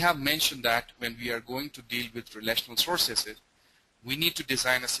 where we have mentioned that when we are going to deal with relational sources, we need to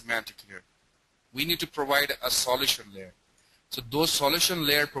design a semantic layer. We need to provide a solution layer. So those solution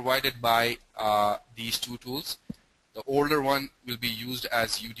layer provided by these two tools, the older one will be used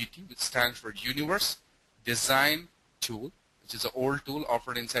as UDT, which stands for Universe Design Tool, which is an old tool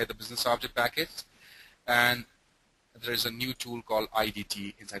offered inside the business object package, and there is a new tool called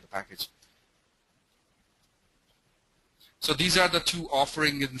IDT inside the package. So these are the two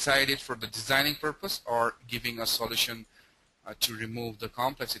offerings inside it for the designing purpose or giving a solution to remove the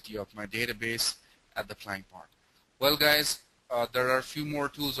complexity of my database at the client part. Well, guys, there are a few more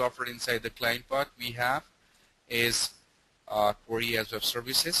tools offered inside the client part. We have is Query as Web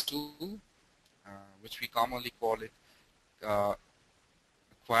Services tool, which we commonly call it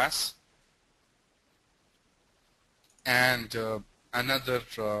QAS. And another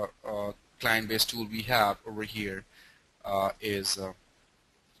client-based tool we have over here is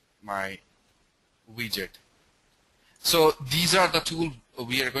my widget. So these are the tools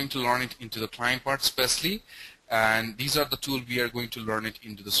we are going to learn it into the client part especially, and these are the tools we are going to learn it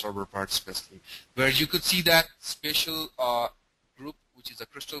into the server part especially, where you could see that special group, which is a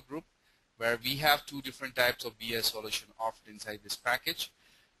crystal group, where we have two different types of BI solution offered inside this package,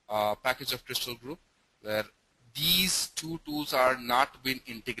 package of crystal group, where these two tools are not been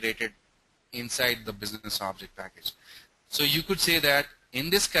integrated inside the business object package. So you could say that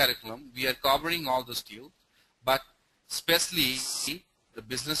in this curriculum, we are covering all those tools, but especially the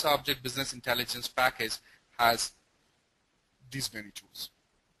business object, business intelligence package has these many tools.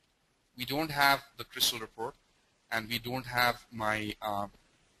 We don't have the crystal report, and we don't have my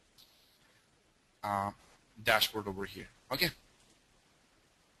dashboard over here. Okay.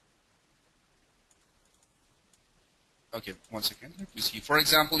 Okay, one second. Let me see. For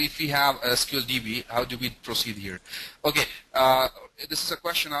example, if we have a SQL DB, how do we proceed here? Okay, this is a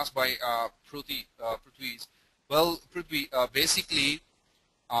question asked by Prithvi. Well, Prithvi, basically,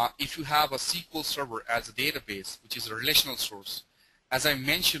 if you have a SQL server as a database, which is a relational source, as I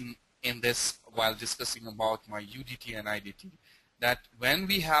mentioned in this while discussing about my UDT and IDT, that when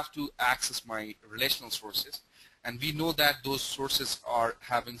we have to access my relational sources, and we know that those sources are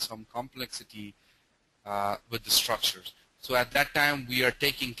having some complexity with the structures. So at that time, we are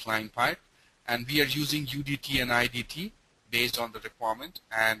taking client pipe, and we are using UDT and IDT based on the requirement,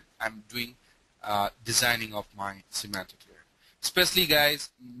 and I'm doing designing of my semantic layer. Especially, guys,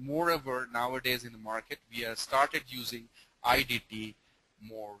 moreover, nowadays in the market, we have started using IDT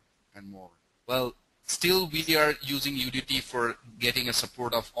more and more. Well, still we are using UDT for getting a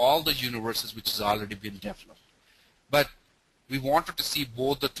support of all the universes which has already been developed. But we wanted to see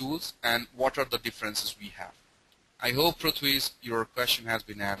both the tools and what are the differences we have. I hope, Prithvi, your question has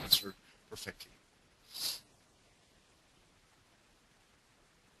been answered perfectly.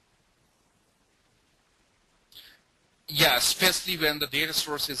 Yeah, especially when the data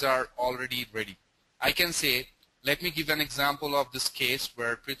sources are already ready. I can say, let me give an example of this case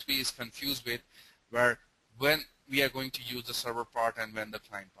where Prithvi is confused with where when we are going to use the server part and when the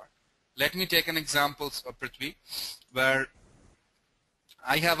client part. Let me take an example of Prithvi where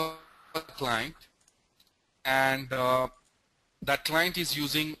I have a client, and that client is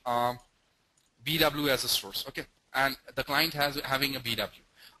using BW as a source, okay, and the client having a BW.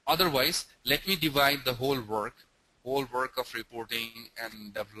 Otherwise, let me divide the whole work of reporting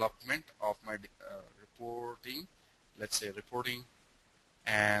and development of my reporting, let's say reporting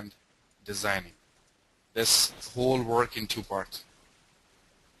and designing this whole work in two parts.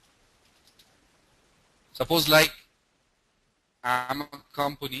 Suppose like I'm a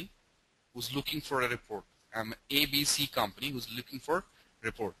company who's looking for a report. I'm an ABC company who's looking for a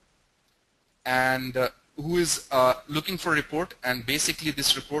report. And who is looking for a report, and basically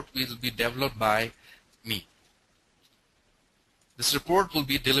this report will be developed by me. This report will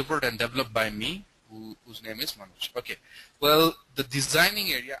be delivered and developed by me, whose name is Manoj. Okay. Well, the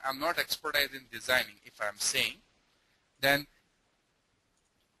designing area, I'm not expertise in designing, if I'm saying, then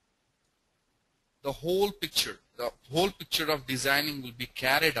the whole picture of designing will be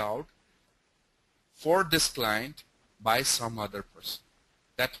carried out for this client by some other person.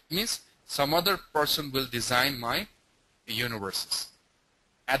 That means some other person will design my universes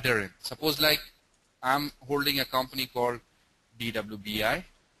at their end. Suppose like I'm holding a company called DWBI,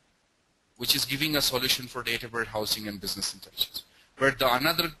 which is giving a solution for data warehousing and business intelligence. Where the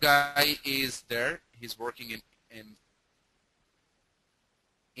another guy is there, he's working in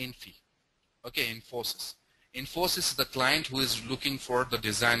Infi. Okay, Infosys. Infosys is the client who is looking for the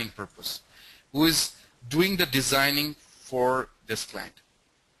designing purpose, who is doing the designing for this client.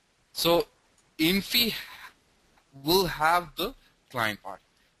 So Infi will have the client part.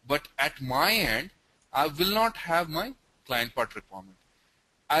 But at my end, I will not have my client part requirement.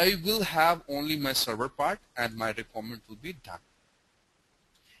 I will have only my server part and my requirement will be done.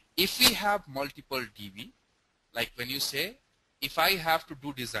 If we have multiple DB, like when you say, if I have to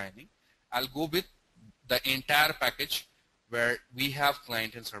do designing, I'll go with the entire package where we have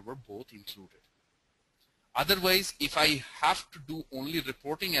client and server both included. Otherwise, if I have to do only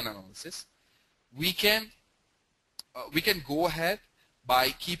reporting and analysis, we can go ahead by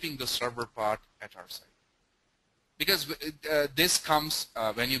keeping the server part at our side. Because this comes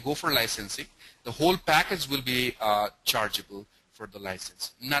when you go for licensing, the whole package will be chargeable for the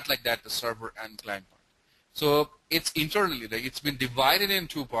license. Not like that, the server and client part. So it's internally, like it's been divided in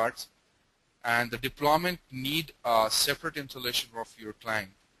two parts, and the deployment need a separate installation of your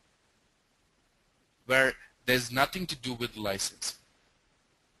client where there's nothing to do with license.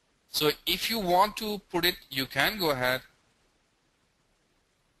 So if you want to put it, you can go ahead.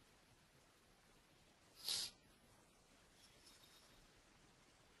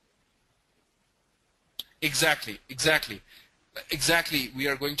 Exactly. We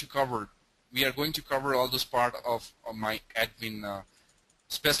are going to cover all this part of my admin,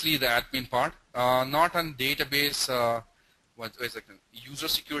 especially the admin part. Not on database. Wait a second. User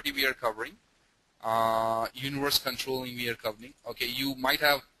security we are covering. Universe controlling we are covering. Okay, you might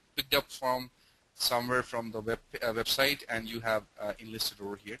have picked up from somewhere from the website, and you have enlisted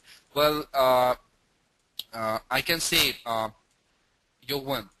over here. Well, I can say,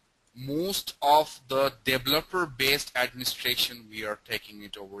 Yovan, most of the developer-based administration we are taking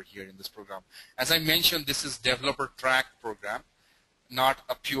it over here in this program. As I mentioned, this is developer track program, not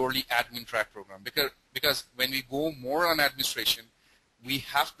a purely admin track program. Because when we go more on administration, we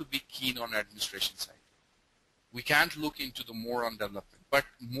have to be keen on administration side. We can't look into the more on development. But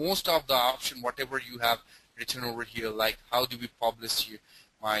most of the option, whatever you have written over here, like how do we publish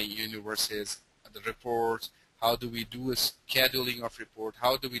my universes, the reports, how do we do a scheduling of report,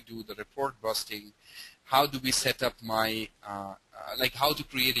 how do we do the report busting, how do we set up my, like how to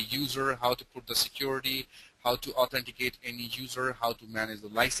create a user, how to put the security, how to authenticate any user, how to manage the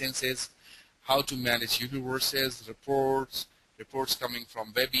licenses, how to manage universes, reports coming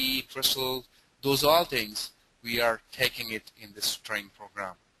from Webby, Crystal, those all things we are taking it in this training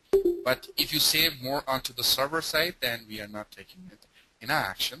program. But if you save more onto the server side, then we are not taking it in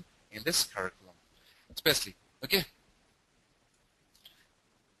action in this curriculum, especially. Okay.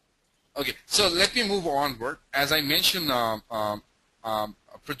 Okay. So let me move onward. As I mentioned,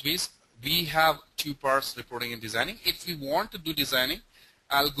 Prithvi's, we have two parts: reporting and designing. If we want to do designing,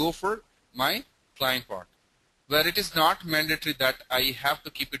 I'll go for my client part, where it is not mandatory that I have to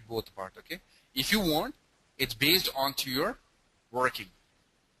keep it both part. Okay. If you want, it's based on to your working.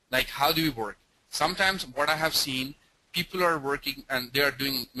 Like how do we work? Sometimes what I have seen, people are working and they are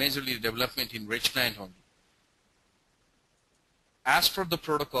doing majorly development in rich client only. As per the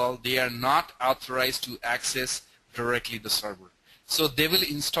protocol, they are not authorized to access directly the server. So they will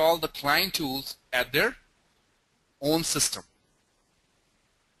install the client tools at their own system.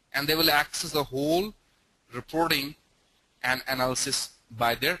 And they will access the whole reporting and analysis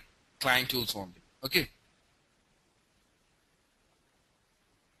by their client tools only. Okay.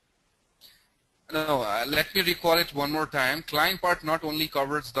 No, let me recall it one more time. Client part not only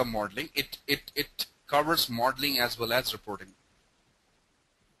covers the modeling, it covers modeling as well as reporting.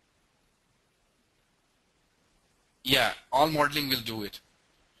 Yeah, all modeling will do it.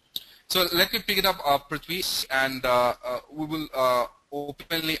 So let me pick it up, Prithvi, and we will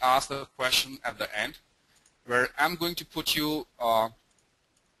openly ask the question at the end, where I'm going to put you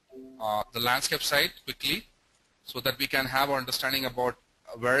the landscape side quickly, so that we can have our understanding about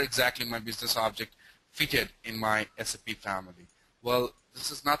where exactly my business object fitted in my SAP family. Well, this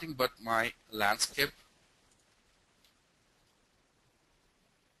is nothing but my landscape.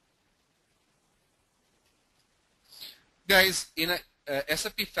 Guys, in a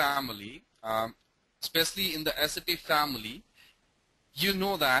SAP family, especially in the SAP family, you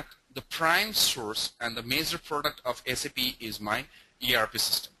know that the prime source and the major product of SAP is my ERP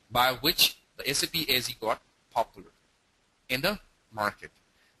system, by which the SAP AZ got popular in the market.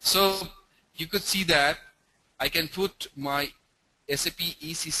 So you could see that I can put my SAP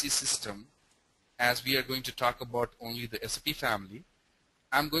ECC system, as we are going to talk about only the SAP family.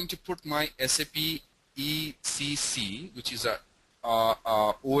 I'm going to put my SAP ECC, which is a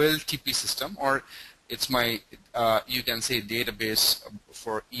OLTP system, or it's my, you can say, database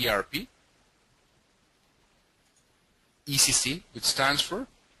for ERP. ECC, which stands for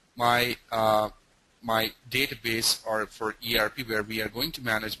my my database, or for ERP, where we are going to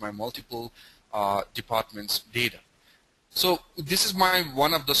manage my multiple departments' data. So this is my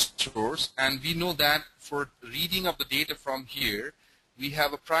one of the source, and we know that for reading of the data from here, we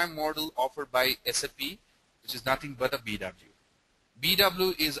have a prime model offered by SAP, which is nothing but a BW.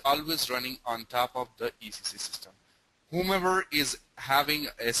 BW is always running on top of the ECC system. Whomever is having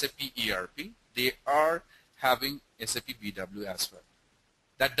SAP ERP, they are having SAP BW as well.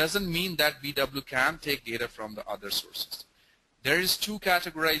 That doesn't mean that BW can take data from the other sources. There is two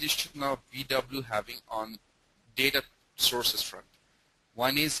categorization of BW having on data sources front.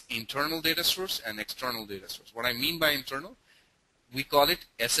 One is internal data source and external data source. What I mean by internal, we call it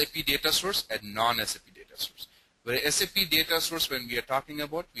SAP data source and non-SAP data source. Where SAP data source, when we are talking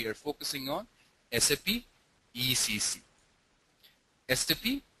about, we are focusing on SAP ECC.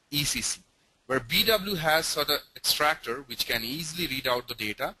 SAP ECC, where BW has sort of extractor which can easily read out the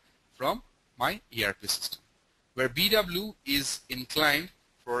data from my ERP system. Where BW is inclined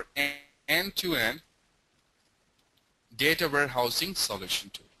for end-to-end data warehousing solution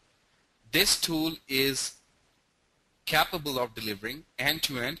tool. This tool is capable of delivering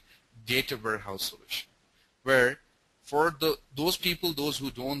end-to-end data warehouse solution. Where for those people, those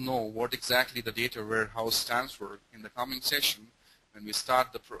who don't know what exactly the data warehouse stands for, in the coming session, when we start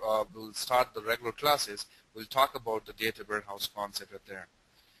we'll start the regular classes, we'll talk about the data warehouse concept right there.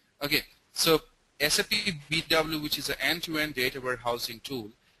 Okay, so SAP BW, which is an end-to-end data warehousing tool,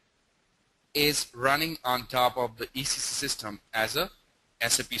 is running on top of the ECC system as a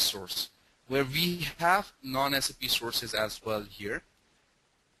SAP source, where we have non-SAP sources as well here,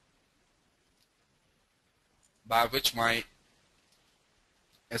 by which my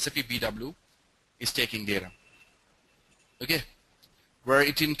SAP BW is taking data. Okay, where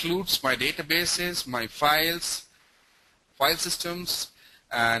it includes my databases, my files, file systems,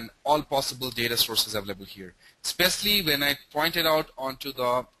 and all possible data sources available here. Especially when I pointed out onto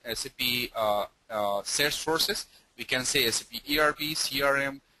the SAP shared sources, we can say SAP ERP,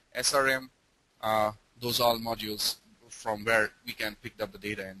 CRM, SRM, those all modules from where we can pick up the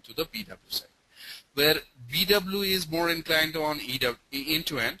data into the BW side. Where BW is more inclined on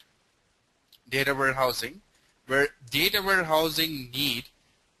end-to-end data warehousing, where data warehousing need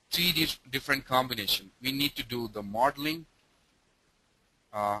three different combinations. We need to do the modeling,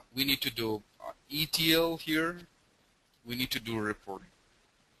 we need to do ETL here, we need to do reporting.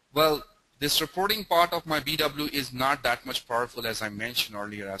 Well, this reporting part of my BW is not that much powerful, as I mentioned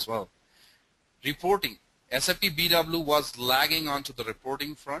earlier as well. Reporting, SAP BW was lagging onto the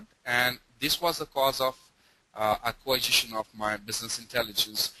reporting front, and this was the cause of acquisition of my business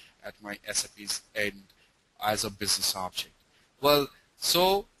intelligence at my SAP's end as a business object. Well,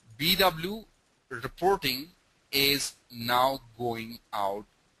 so BW reporting is now going out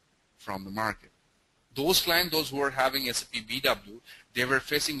from the market. Those clients, those who are having SAP BW, they were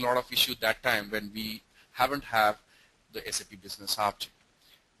facing a lot of issues that time when we haven't have the SAP business object.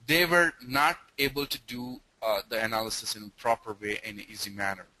 They were not able to do the analysis in a proper way in an easy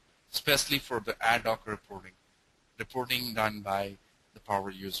manner, especially for the ad hoc reporting done by the power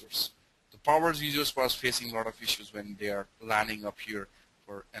users. The power users was facing a lot of issues when they are landing up here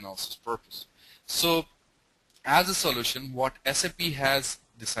for analysis purpose. So as a solution, what SAP has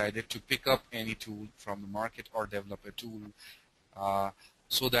decided to pick up any tool from the market or develop a tool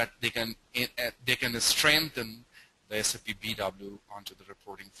so that they can strengthen the SAP BW onto the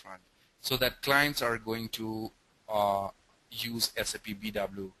reporting front, so that clients are going to use SAP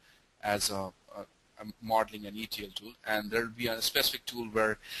BW as a modeling and ETL tool, and there will be a specific tool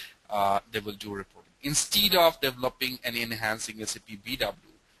where they will do reporting. Instead of developing and enhancing SAP BW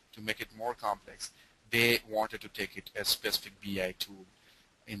to make it more complex, they wanted to take it as specific BI tool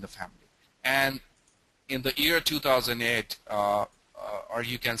in the family. And in the year 2008, or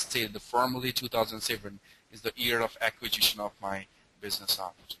you can say the formally 2007, is the year of acquisition of my business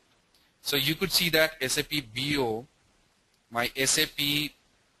object. So you could see that SAP BO, my SAP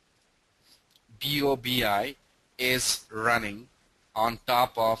BO BI is running on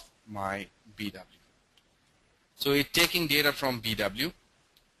top of my BW. So it's taking data from BW.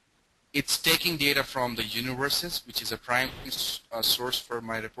 It's taking data from the universes, which is a prime source for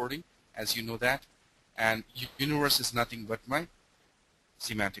my reporting, as you know that. And universe is nothing but my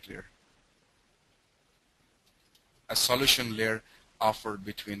semantic layer, a solution layer offered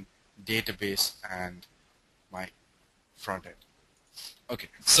between database and my front end. Okay,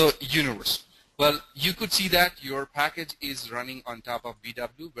 so universe. Well, you could see that your package is running on top of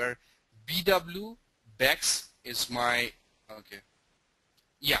BW, where BW Bex is my, okay,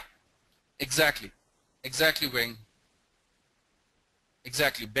 yeah, exactly, Wayne.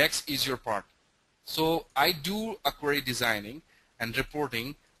 Exactly, Bex is your part. So I do a query designing and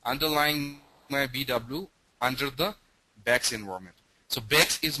reporting underlying my BW under the BEX environment. So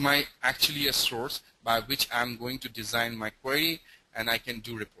BEX is my actually a source by which I'm going to design my query and I can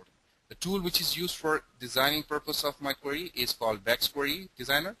do reporting. The tool which is used for designing purpose of my query is called BEX Query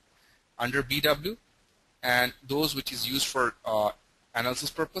Designer under BW, and those which is used for analysis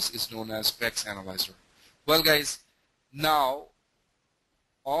purpose is known as BEX Analyzer. Well guys, now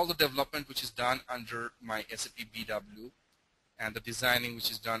all the development which is done under my SAP BW and the designing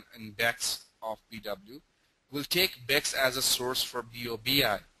which is done in BEX of BW will take BEX as a source for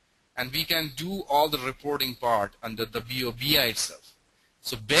BOBI, and we can do all the reporting part under the BOBI itself.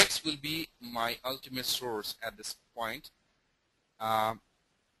 So BEX will be my ultimate source at this point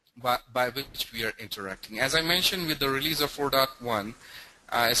by which we are interacting. As I mentioned, with the release of 4.1,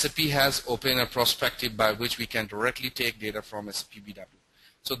 SAP has opened a perspective by which we can directly take data from SAP BW.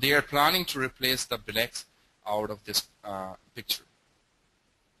 So they are planning to replace the BEX out of this picture.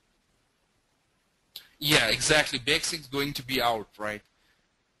 Yeah, exactly. BEX is going to be out, right?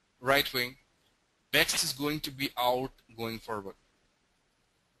 Right wing. BEX is going to be out going forward.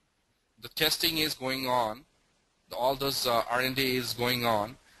 The testing is going on. All those R&D is going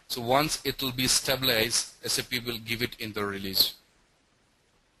on. So once it will be stabilized, SAP will give it in the release.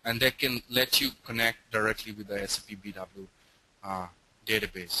 And they can let you connect directly with the SAP BW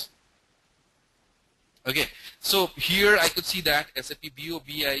database. Okay, so here I could see that SAP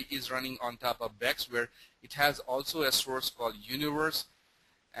BOBI is running on top of BEX, where it has also a source called Universe,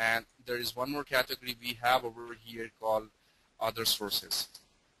 and there is one more category we have over here called Other Sources.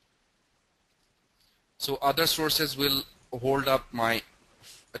 So other sources will hold up my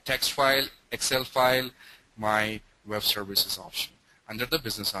text file, Excel file, my web services option under the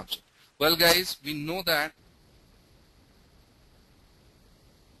business object. Well guys, we know that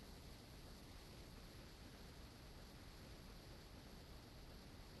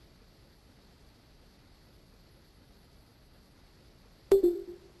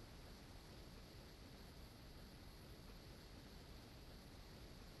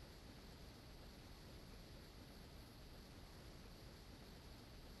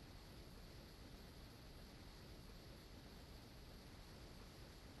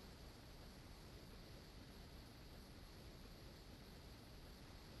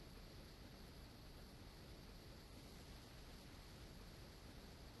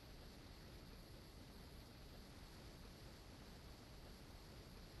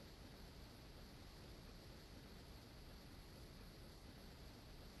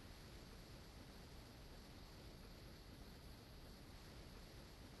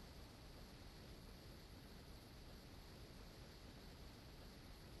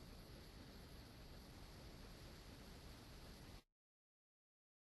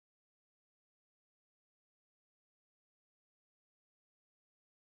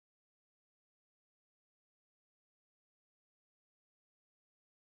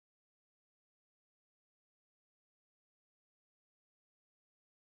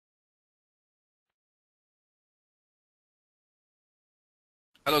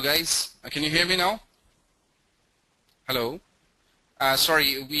hello guys, can you hear me now? Hello.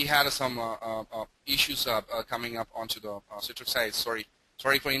 Sorry, we had some issues coming up onto the Citrix side. Sorry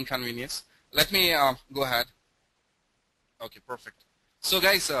for inconvenience. Let me go ahead. Okay, perfect. So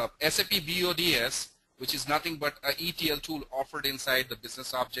guys, SAP BODS, which is nothing but a ETL tool offered inside the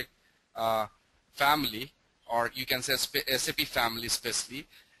business object family, or you can say SAP family especially.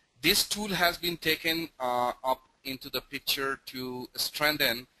 This tool has been taken up into the picture to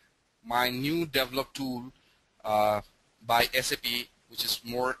strengthen my new developed tool by SAP, which is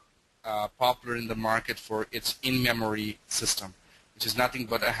more popular in the market for its in-memory system, which is nothing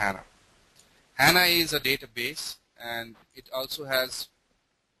but a HANA. HANA is a database, and it also has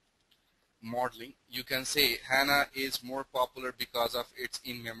modeling. You can say HANA is more popular because of its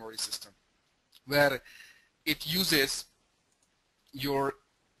in-memory system, where it uses your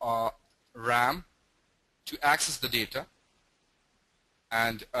RAM to access the data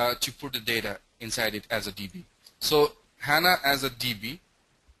and to put the data inside it as a DB. So HANA as a DB.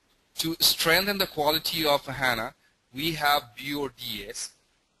 To strengthen the quality of HANA, we have BODS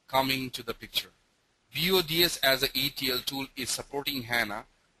coming to the picture. BODS as an ETL tool is supporting HANA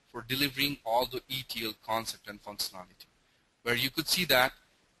for delivering all the ETL concept and functionality, where you could see that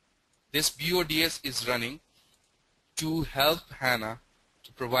this BODS is running to help HANA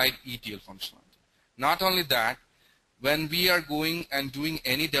to provide ETL functionality. Not only that, when we are going and doing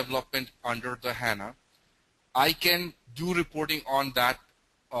any development under the HANA, I can do reporting on that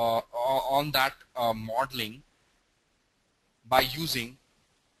modeling by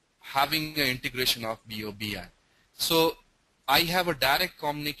having an integration of BOBI. So I have a direct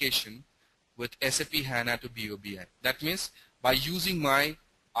communication with SAP HANA to BOBI. That means by using my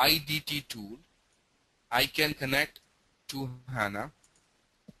IDT tool, I can connect to HANA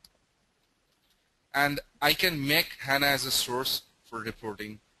and I can make HANA as a source for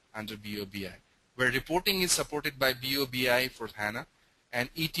reporting under BOBI, where reporting is supported by BOBI for HANA and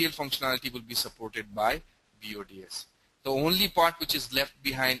ETL functionality will be supported by BODS. The only part which is left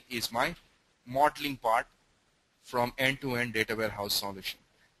behind is my modeling part from end-to-end data warehouse solution,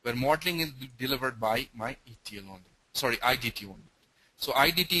 where modeling is delivered by my ETL only. Sorry, IDT only. So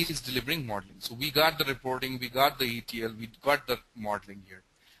IDT is delivering modeling. So we got the reporting, we got the ETL, we got the modeling here.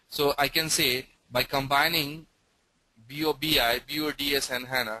 So I can say by combining BOBI, BODS, and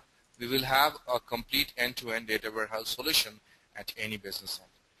HANA, we will have a complete end-to-end data warehouse solution at any business site.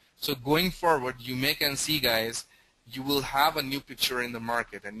 So going forward, you may can see, guys, you will have a new picture in the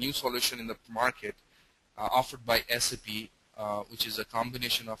market, a new solution in the market offered by SAP, which is a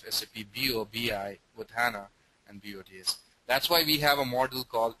combination of SAP BOBI with HANA and BODS. That's why we have a model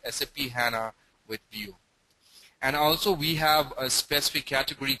called SAP HANA with BO. And also we have a specific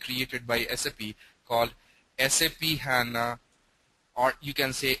category created by SAP called SAP HANA, or you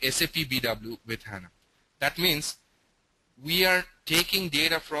can say SAP BW with HANA. That means we are taking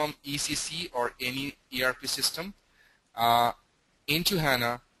data from ECC or any ERP system into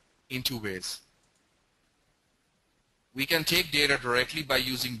HANA in two ways. We can take data directly by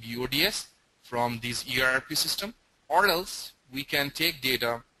using BODS from this ERP system, or else we can take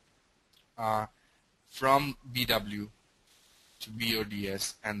data from BW to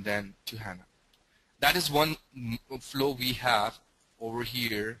BODS and then to HANA. That is one flow we have over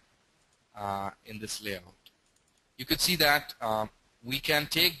here in this layout. You could see that we can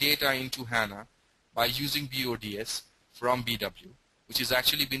take data into HANA by using BODS from BW, which is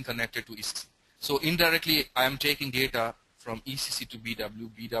actually been connected to ECC. So indirectly, I am taking data from ECC to BW.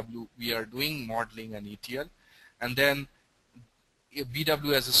 BW, we are doing modeling and ETL, and then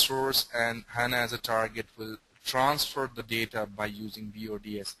BW as a source and HANA as a target will transfer the data by using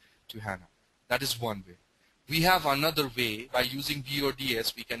BODS to HANA. That is one way. We have another way. By using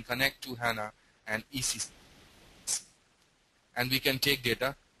BODS, we can connect to HANA and ECC, and we can take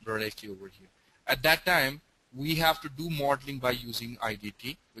data directly over here. At that time, we have to do modeling by using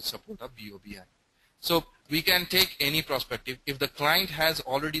IDT with support of BOBI. So we can take any perspective. If the client has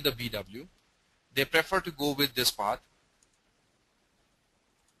already the BW, they prefer to go with this path.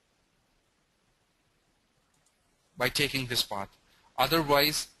 By taking this path.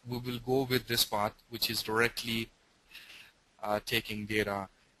 Otherwise, we will go with this path, which is directly taking data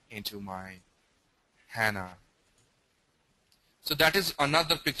into my HANA. So that is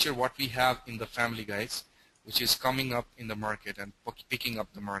another picture what we have in the family, guys, which is coming up in the market and picking up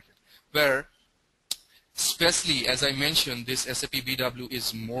the market. Where, especially as I mentioned, this SAP BW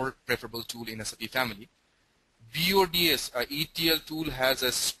is more preferable tool in SAP family. BODS, a ETL tool, has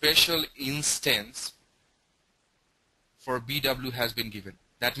a special instance for BW has been given.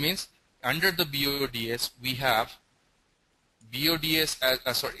 That means under the BODS we have BODS as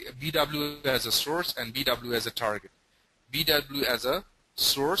BW as a source and BW as a target. BW as a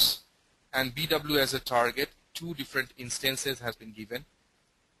source and BW as a target, two different instances has been given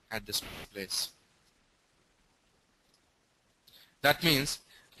at this place. That means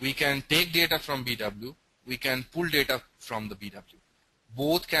we can take data from BW, we can pull data from the BW.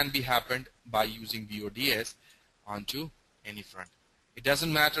 Both can be happened by using BODS onto any front. It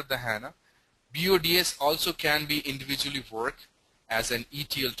doesn't matter the HANA. BODS also can be individually work as an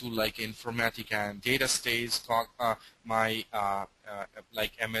ETL tool like Informatica and Data Stays,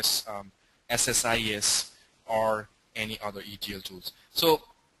 like MS SSIS or any other ETL tools. So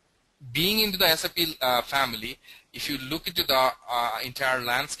being into the SAP family, if you look into the entire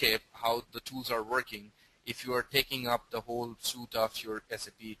landscape, how the tools are working, if you are taking up the whole suite of your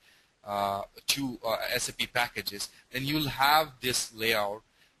SAP SAP packages, then you'll have this layout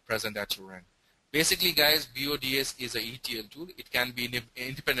present at your end. Basically, guys, BODS is an ETL tool. It can be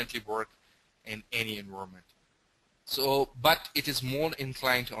independently work in any environment. So, but it is more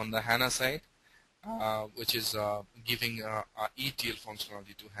inclined on the HANA side, which is giving ETL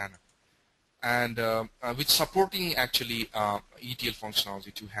functionality to HANA, and which supporting actually ETL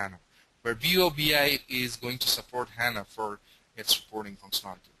functionality to HANA, where BOBI is going to support HANA for its reporting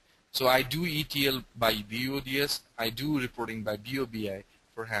functionality. So I do ETL by BODS, I do reporting by BOBI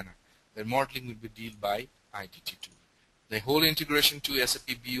for HANA. The modeling will be dealt by IDT tool. The whole integration to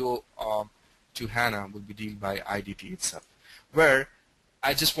SAP BO to HANA will be dealt by IDT itself. Where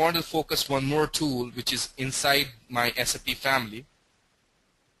I just want to focus one more tool which is inside my SAP family.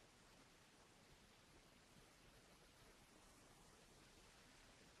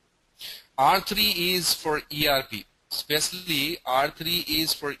 R3 is for ERP. Especially R3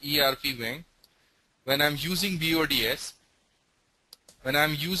 is for ERP wing. When I'm using BODS,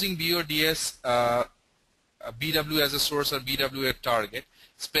 BW as a source or BW at target,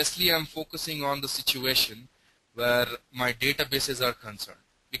 especially I'm focusing on the situation where my databases are concerned,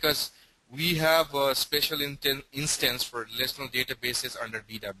 because we have a special instance for relational databases under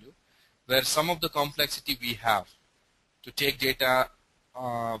BW, where some of the complexity we have to take data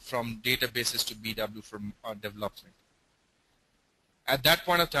from databases to BW for development. At that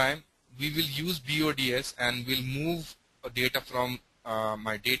point of time, we will use BODS and we'll move data from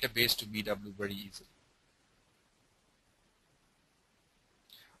my database to BW very easily.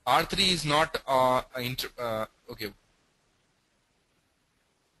 R3 is not okay.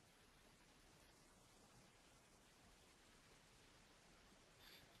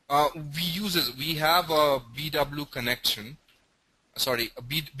 We have a BW connection, sorry, a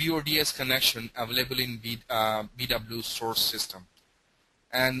BODS connection available in BW source system.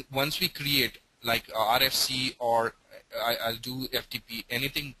 And once we create like RFC or I'll do FTP,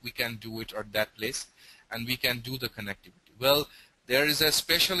 anything we can do it at that place, and we can do the connectivity. Well, there is a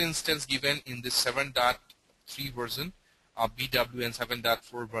special instance given in this 7.3 version of BW and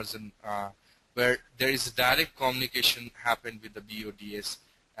 7.4 version where there is a direct communication happened with the BODS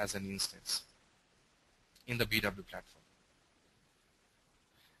as an instance in the BW platform.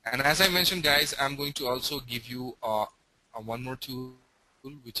 And as I mentioned, guys, I'm going to also give you one more tool,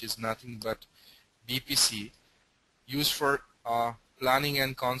 which is nothing but BPC, used for planning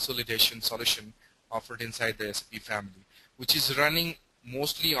and consolidation solution offered inside the SAP family, which is running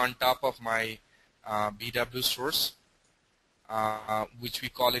mostly on top of my BW source, which we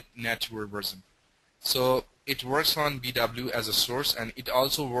call it Nature version. So it works on BW as a source, and it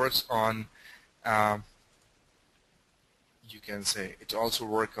also works on, you can say, it also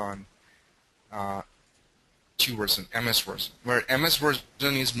works on Q version, MS version, where MS version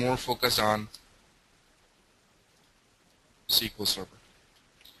is more focused on SQL Server.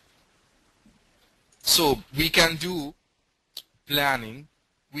 So we can do planning,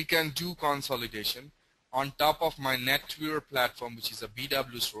 we can do consolidation on top of my NetWeaver platform, which is a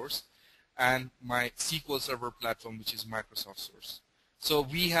BW source, and my SQL Server platform, which is Microsoft source. So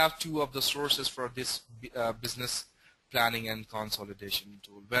we have two of the sources for this business planning and consolidation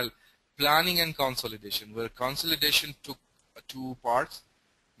tool. Well, planning and consolidation, where consolidation took two parts,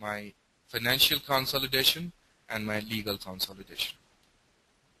 my financial consolidation and my legal consolidation.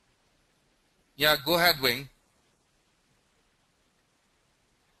 Yeah, go ahead, Wing.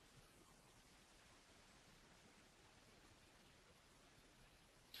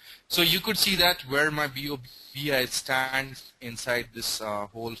 So you could see that where my BOBI stands inside this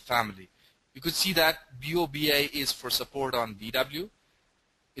whole family. You could see that BOBI is for support on BW.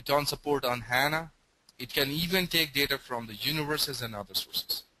 It's on support on HANA. It can even take data from the universes and other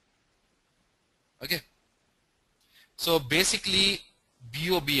sources. Okay. So basically,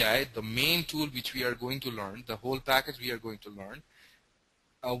 BOBI, the main tool which we are going to learn, the whole package we are going to learn,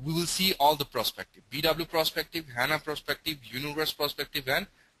 we will see all the perspective. BW perspective, HANA perspective, universe perspective, and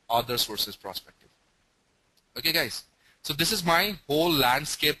other sources perspective. Okay, guys. So this is my whole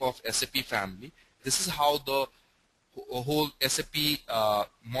landscape of SAP family. This is how the whole SAP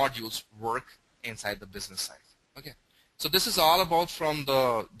modules work inside the business side. Okay. So this is all about from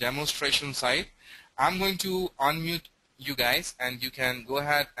the demonstration side. I'm going to unmute you guys, and you can go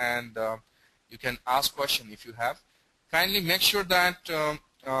ahead and you can ask question if you have. Kindly make sure that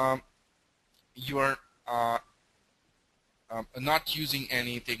you are not using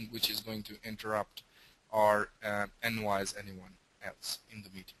anything which is going to interrupt or annoys anyone else in the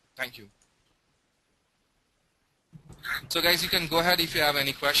meeting. Thank you. So guys, you can go ahead if you have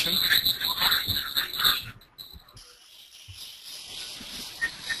any question.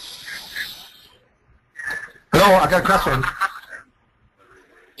 Hello, I got a question.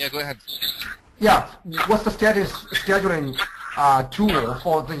 Yeah, go ahead. Yeah, what's the scheduling tool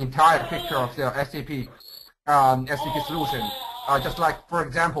for the entire picture of the SAP SAP solution? Just like, for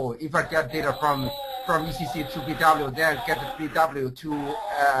example, if I get data from ECC to BW, then get the BW to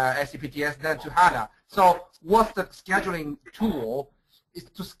SAP then to HANA. So what's the scheduling tool is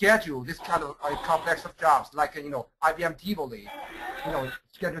to schedule this kind of complex of jobs, like IBM Tivoli,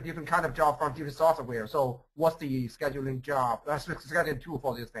 schedule different kind of job from different software. So what's the scheduling job, scheduling tool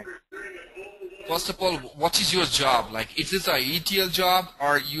for this thing? First of all, what is your job? Like, is this an ETL job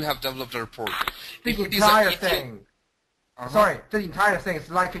or you have developed a report? The entire thing. Sorry, the entire thing is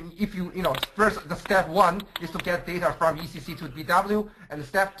like if first the step one is to get data from ECC to BW, and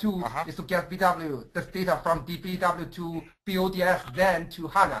step two is to get BW, the data from BW to BODS, then to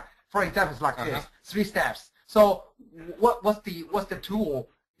HANA. For example, it's like this, 3 steps. So what's the tool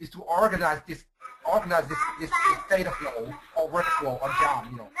is to organize this data flow or workflow or job,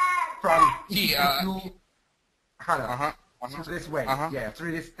 from ECC to HANA. Through this way,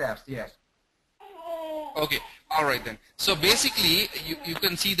 through these steps, yes. Okay, all right then. So basically, you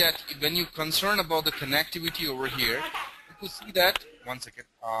can see that when you're concerned about the connectivity over here, you could see that, one second,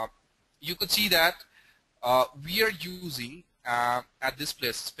 you could see that we are using, at this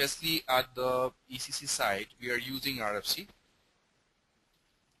place, especially at the ECC side, we are using RFC,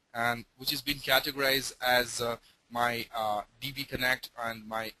 and which has been categorized as my DB Connect and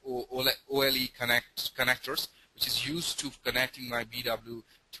my OLE connectors, which is used to connecting my BW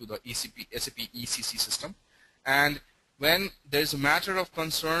to the SAP ECC system. And when there's a matter of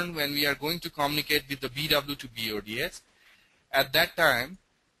concern, when we are going to communicate with the BW to BODS, at that time,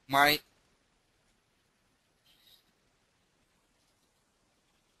 my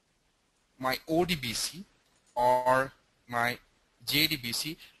ODBC or my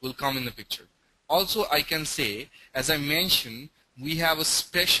JDBC will come in the picture. Also, I can say, as I mentioned, we have a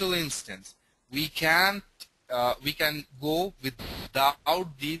special instance. We can go without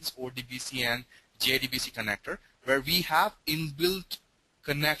these ODBC and JDBC connector, where we have inbuilt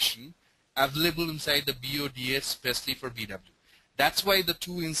connection available inside the BODS, especially for BW. That's why the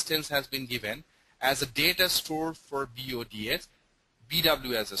 2 instance has been given as a data store for BODS,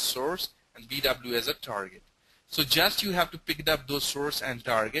 BW as a source, and BW as a target. So just you have to pick up those source and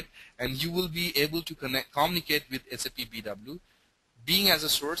target, and you will be able to communicate with SAP BW, being as a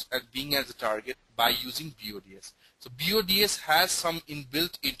source and being as a target by using BODS. So BODS has some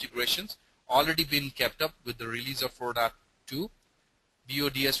inbuilt integrations already been kept up with the release of 4.2,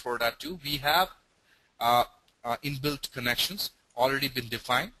 BODS 4.2. We have inbuilt connections already been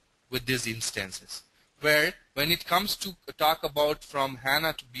defined with these instances, where when it comes to talk about from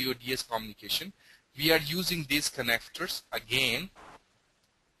HANA to BODS communication, we are using these connectors again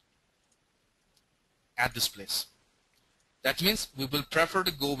at this place. That means we will prefer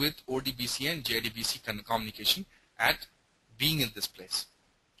to go with ODBC and JDBC communication at being in this place.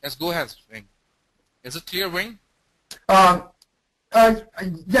 Let's go ahead, Wing. Is it clear, Wing? Yeah,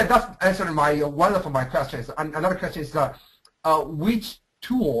 that's answering one of my questions. Another question is which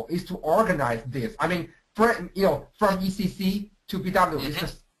tool is to organize this? I mean, from ECC to BW is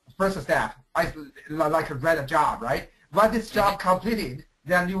the first step. I like read a job, right? When this job completed,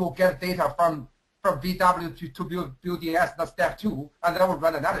 then you will get data from BW to BODS, that's step 2, and then we'll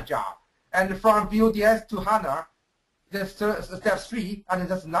run another job. And from BODS to HANA, there's step 3, and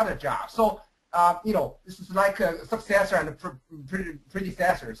that's another job. So, this is like a successor and a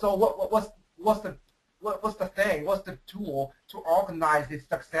predecessor. So what's the thing? What's the tool to organize this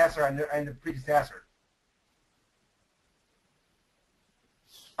successor and the predecessor?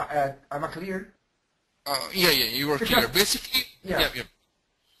 Am I clear? Yeah, you were clear. Basically, yeah.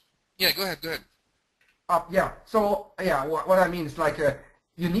 Go ahead. Yeah. So what I mean is like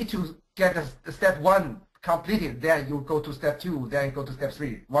you need to get the step 1 completed, then you go to step 2, then you go to step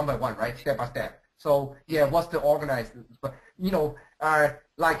 3, one by one, right? Step by step. So what's the organized? But what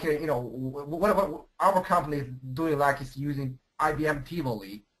our company is doing, like, is using IBM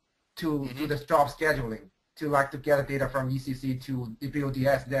Tivoli to do the job scheduling, to get data from ECC to the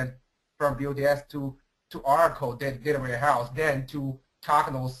BODS, then from BODS to Oracle data warehouse, then to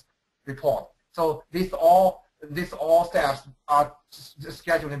Cognos report. So these all steps are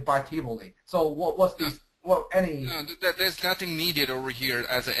scheduling by Tivoli. So what's this? There's nothing needed over here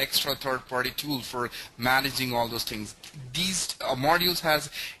as an extra third-party tool for managing all those things. These modules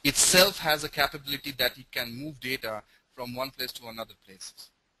itself has a capability that it can move data from one place to another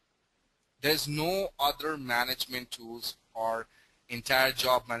place. There's no other management tools or entire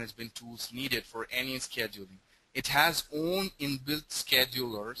job management tools needed for any scheduling. It has own inbuilt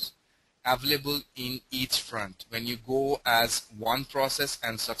schedulers available in each front when you go as one process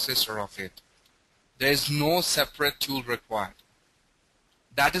and successor of it. There is no separate tool required.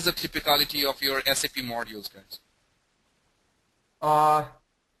 That is the typicality of your SAP modules, guys.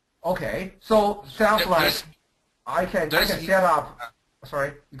 Okay. So sounds like I can set up.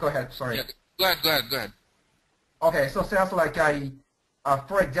 Sorry, go ahead. Sorry. Yeah, go ahead. Okay, so sounds like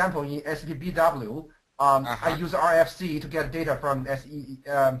for example, in SAP BW, I use RFC to get data from SE.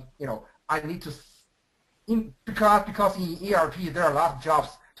 I need to because in ERP there are a lot of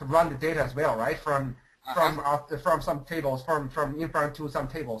jobs to run the data as well, right? From some tables, from inference to some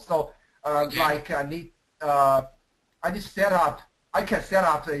tables. So like I need to set up. I can set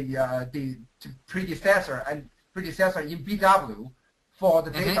up the predecessor in BW for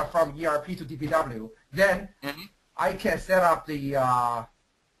the data from ERP to DBW. Then I can set up the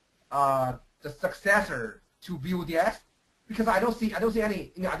the successor to BODS? Because I don't see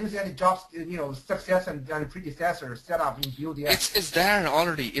any I don't see any jobs success and predecessor set up in BODS. It's there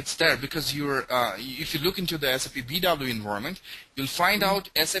already. It's there because you're if you look into the SAP BW environment, you'll find out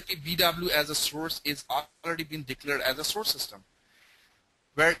SAP BW as a source is already been declared as a source system,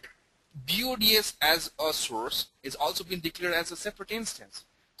 where BODS as a source is also been declared as a separate instance.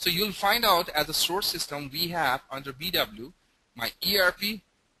 So you'll find out as a source system we have under BW my ERP,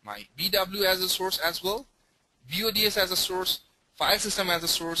 my BW as a source as well, BODS as a source, file system as a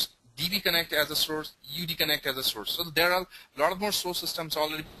source, DB Connect as a source, UD Connect as a source. So there are a lot of more source systems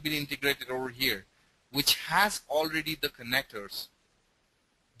already been integrated over here, which has already the connectors.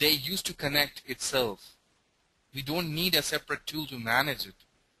 They used to connect itself. We don't need a separate tool to manage it.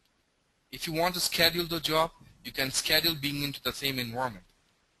 If you want to schedule the job, you can schedule being into the same environment.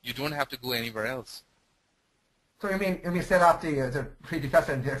 You don't have to go anywhere else. So you mean set up the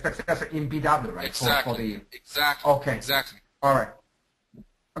predecessor and the successor in BW, right? Exactly. Exactly. Okay. Exactly. All right.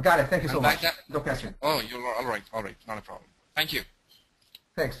 I got it. Thank you so like much. That, no question. Oh, you're all right. All right. Not a problem. Thank you.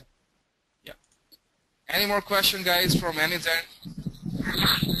 Thanks. Yeah. Any more question, guys, from any side?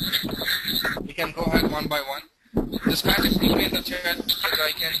 We can go ahead one by one. Just kindly ping me in the chat because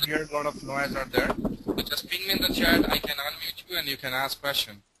I can hear a lot of noise out there. So just ping me in the chat. I can unmute you and you can ask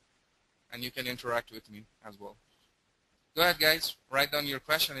question, and you can interact with me as well. Go ahead, guys. Write down your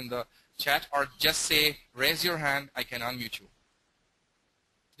question in the chat, or just say raise your hand. I can unmute you.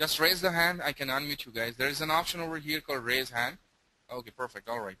 Just raise the hand. I can unmute you, guys. There is an option over here called raise hand. Okay, perfect.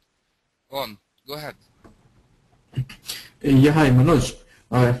 All right. Go on. Go ahead. Yeah, hi, Manoj.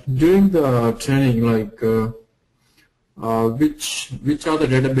 During the training, like, which are the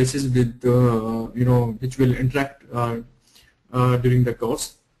databases with which will interact during the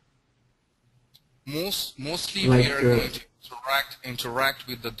course? Mostly like, we are going to interact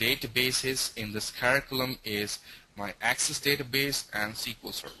with the databases in this curriculum is my Access database and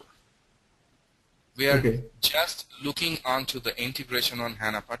SQL Server. We are just looking onto the integration on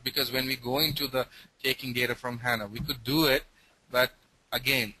HANA part, because when we go into the taking data from HANA, we could do it, but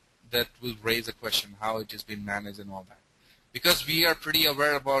again, that will raise a question how it has been managed and all that. Because we are pretty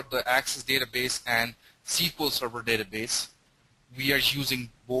aware about the Access database and SQL Server database, we are using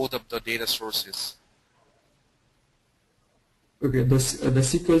both of the data sources. Okay, the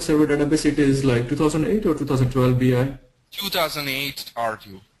SQL Server database, it is like 2008 or 2012 BI? 2008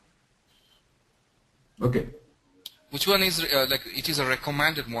 R2. Okay. Which one is like it is a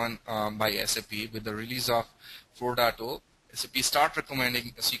recommended one by SAP with the release of 4.0. SAP start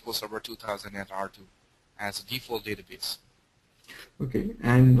recommending SQL Server 2008 R2 as a default database. Okay,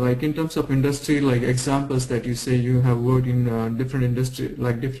 and like in terms of industry, like examples that you say you have worked in different industry,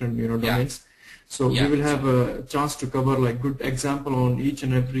 like different domains. So we will have a chance to cover like good example on each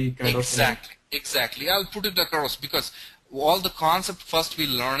and every kind of. Exactly. I'll put it across because all the concept first we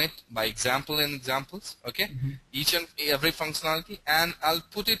learn it by example and examples. Okay, each and every functionality, and I'll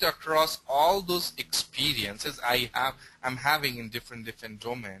put it across all those experiences I'm having in different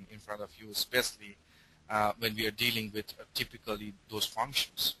domain in front of you, especially when we are dealing with typically those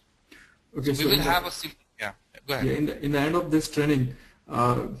functions. Okay, so we will have a simple. Yeah, go ahead. Yeah, in the end of this training,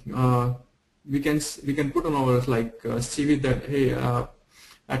 we can put on our like CV that hey,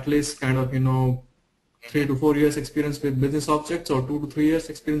 at least kind of 3 to 4 years experience with business objects, or 2 to 3 years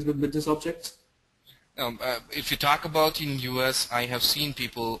experience with business objects. If you talk about in US, I have seen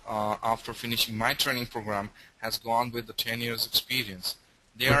people after finishing my training program has gone with the 10 years experience.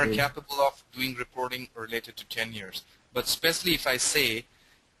 They are capable of doing reporting related to 10 years. But especially if I say,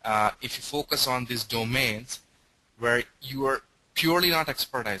 if you focus on these domains where you are purely not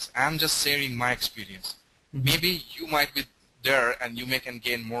expertise, I'm just sharing my experience. Maybe you might be there and you can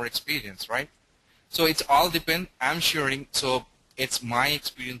gain more experience, right? So it's all depend. I'm sharing, so it's my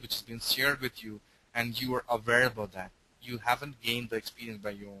experience which has been shared with you, and you are aware about that. You haven't gained the experience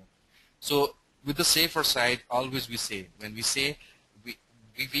by your own. So with the safer side, always we say, when we say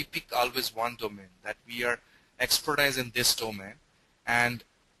we pick always one domain that we are expertise in this domain, and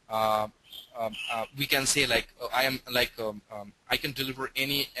we can say like I am like I can deliver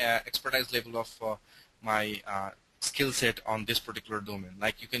any expertise level of my skill set on this particular domain.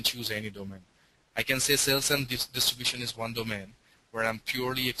 Like you can choose any domain. I can say sales and distribution is one domain where I'm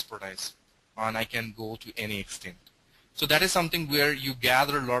purely expertise, and I can go to any extent. So that is something where you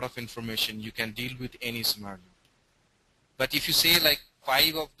gather a lot of information. You can deal with any scenario. But if you say like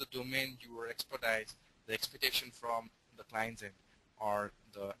 5 of the domain you are expertise, the expectation from the client's end or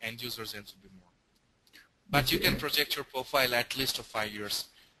the end user's end will be more. But you can project your profile at least of 5 years.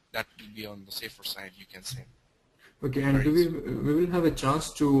 That will be on the safer side, you can say. Okay, and Very do easy. we will have a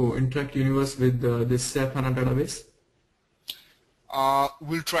chance to interact Universe with this SAP HANA database?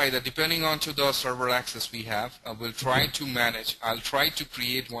 We'll try that depending on to the server access we have. We'll try Okay. to manage. I'll try to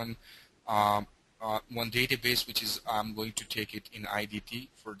create one database which is I'm going to take it in IDT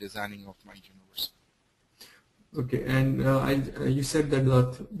for designing of my universe. Okay, and you said that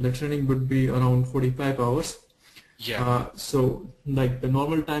the training would be around 45 hours. Yeah. So like the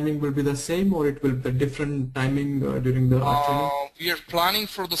normal timing will be the same, or it will be different timing during the training? We are planning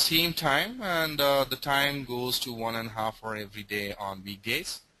for the same time, and the time goes to 1.5 hour every day on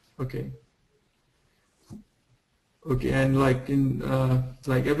weekdays. Okay. Okay, and like in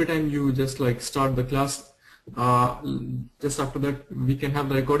like every time you just like start the class, just after that we can have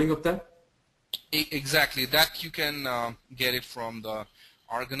the recording of that. Exactly. That you can get it from the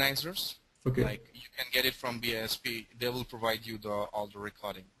organizers. Okay. Like you can get it from BSP. They will provide you all the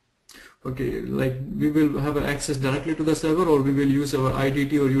recording. Okay, like we will have access directly to the server, or we will use our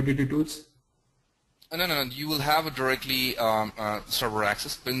IDT or UDT tools. No. You will have a directly server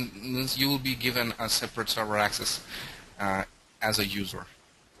access. But means you will be given a separate server access as a user,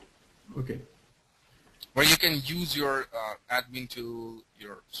 Okay. where you can use your admin tool,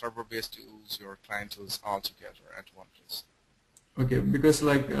 your server-based tools, your client tools all together at one place. Okay, because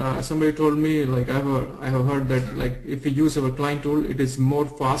like somebody told me, like I have heard that like if we use our client tool, it is more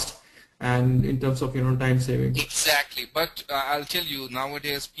fast, and in terms of time saving. Exactly, but I'll tell you,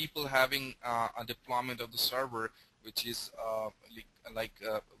 nowadays people having a deployment of the server, which is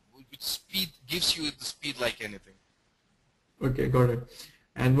which speed gives you the speed like anything. Okay, got it.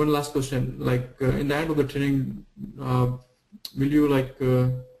 And one last question, like in the end of the training, will you like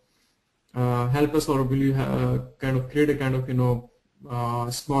help us, or will you kind of create a kind of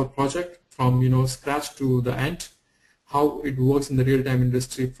small project from scratch to the end, how it works in the real-time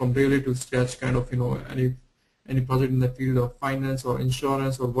industry from really to scratch, kind of any project in the field of finance or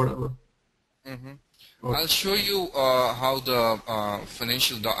insurance or whatever. Mm-hmm. Okay. I'll show you how the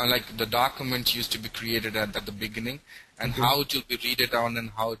financial like the document used to be created at the beginning, and Okay. how it will be read it out and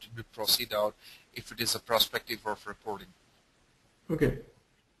how it will be proceed out if it is a prospective of reporting. Okay.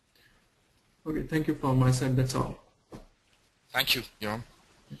 Okay. Thank you from my side. That's all. Thank you, John.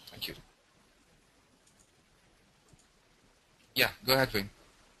 Thank you. Yeah, go ahead, Wayne.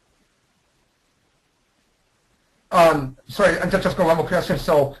 Sorry, and just got one more question.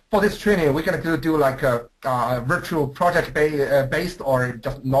 So for this training, we're gonna do like a virtual project based or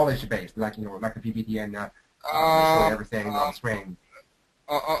just knowledge based, like like the PPT and show everything on screen.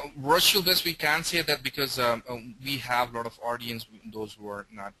 Virtual best, we can say that because we have a lot of audience, those who are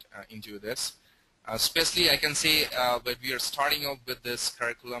not into this. Especially, I can say when we are starting out with this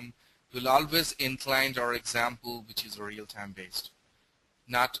curriculum, we'll always incline our example, which is real-time based,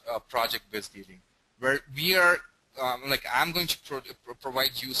 not project-based dealing. Where we are, like I'm going to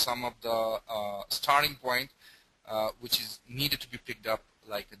provide you some of the starting point, which is needed to be picked up,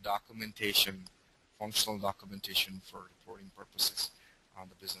 like a documentation, functional documentation for reporting purposes on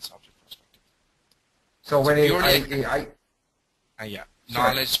the business object perspective. So So when purely, sorry.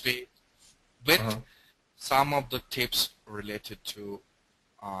 knowledge base with Uh-huh. some of the tips related to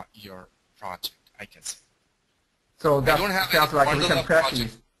your project, I can say. So I that don't have any sounds like we bundle can of project.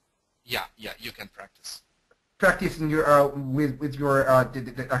 practice Yeah, you can practice. in your with your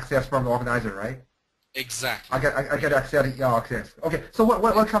the access from the organizer, right? Exactly. I get access. Yeah, access. Okay. So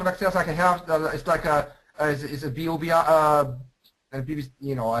what kind of access I can have? It's like is it BOBI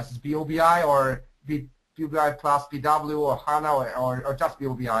as BOBI or BOBI plus BW or HANA or just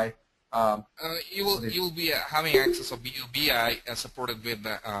BOBI? You will be having access of BI supported with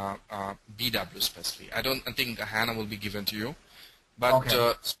BW especially. I don't think HANA will be given to you, but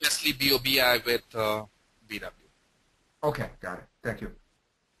Okay. especially BOBI with BW. Okay, got it. Thank you.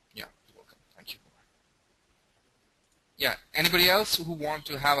 Yeah, you're welcome. Thank you. Yeah. Anybody else who want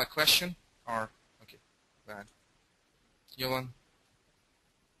to have a question or okay, go ahead. Johan.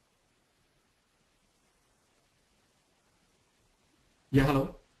 Yeah.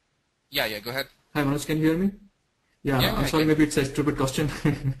 Hello. Yeah. Go ahead. Hi, Manoj. Can you hear me? Yeah. Yeah, I'm I sorry. can. Maybe it's a stupid question.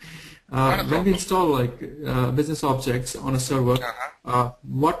 Not a When we problem. install like business objects on a server,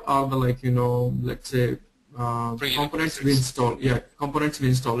 what are the let's say components we Prerequisites. install? Yeah, components we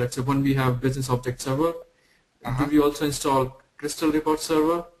install. Let's say when we have business object server, do we also install Crystal Report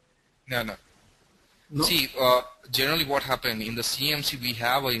server? No. No. See, generally what happened in the CMC, we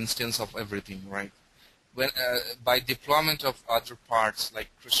have an instance of everything, right? When by deployment of other parts like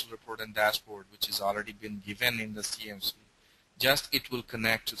Crystal Report and Dashboard, which has already been given in the CMC, just it will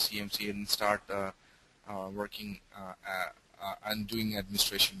connect to CMC and start working and doing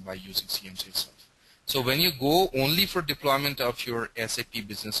administration by using CMC itself. So when you go only for deployment of your SAP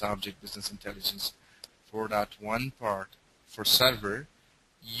Business Object, Business Intelligence 4.1 part for server,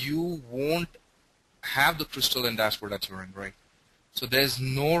 you won't have the crystal and dashboard at your end, right? So there's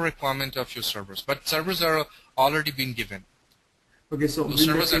no requirement of your servers, but servers are already been given. Okay, so Those in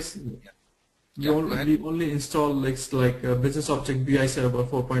that servers are, case, yeah, go ahead. we only install like Business Object BI Server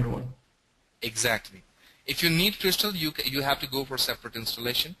 4.1. Exactly. If you need crystal, you have to go for separate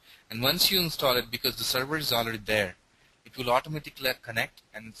installation, and once you install it, because the server is already there, it will automatically connect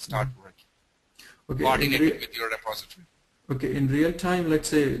and start working, Okay, coordinated with your repository. okay, in real time, let's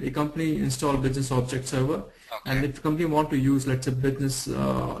say a company install Business Object Server, and Okay. if the company want to use, let's say, Business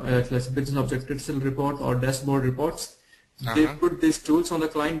Object Crystal report or dashboard reports, they put these tools on the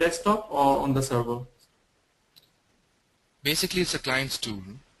client desktop or on the server. Basically, it's a client's tool.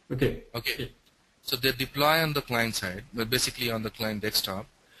 Okay. Okay. So they deploy on the client side, but basically on the client desktop,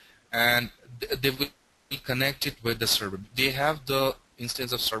 and they will connect it with the server. They have the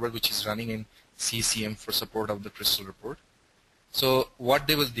instance of server which is running in CCM for support of the crystal report. So what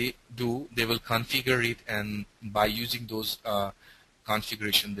they will do, they will configure it, and by using those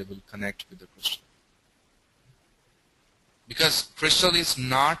configuration, they will connect with the crystal. Because crystal is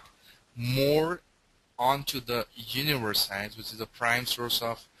not more onto the universe side, which is the prime source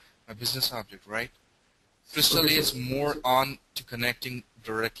of a business object, right? Crystal is more on to connecting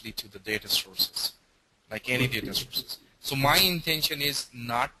directly to the data sources, like any data sources. So my intention is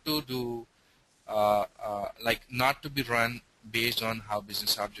not to do, not to be run based on how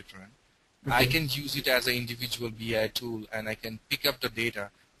business object run. Okay. I can use it as an individual BI tool, and I can pick up the data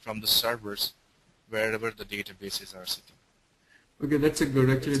from the servers wherever the databases are sitting. Okay, that's a good.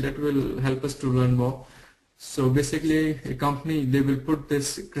 Actually, that will help us to learn more. So basically, a company, they will put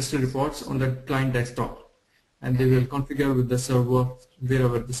this crystal reports on the client desktop, and they will configure with the server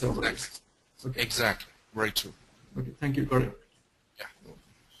wherever the server is. Okay. Exactly. Very true. Okay, thank you. Got it. Yeah.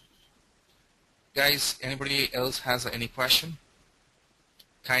 Guys, anybody else has any question?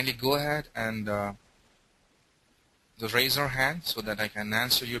 Kindly go ahead and raise your hand so that I can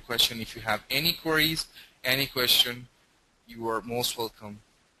answer your question. If you have any queries, any question, you are most welcome.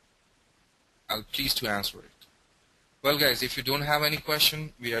 I'll pleased to answer it. Well, guys, if you don't have any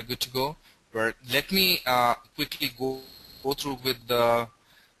question, we are good to go. But let me quickly go through with the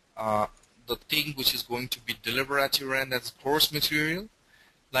thing which is going to be delivered at your end as course material.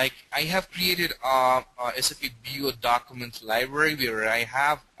 Like, I have created a SAP BO document library where I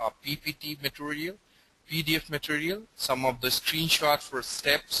have a PPT material, PDF material, some of the screenshots for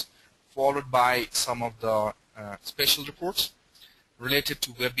steps, followed by some of the special reports related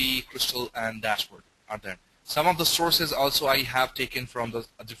to Webby, Crystal, and Dashboard are there. Some of the sources also I have taken from the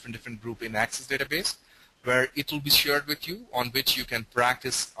different group in Access database, where it will be shared with you, on which you can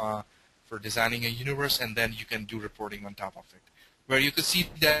practice for designing a universe, and then you can do reporting on top of it. Where you can see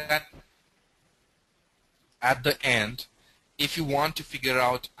that at the end, if you want to figure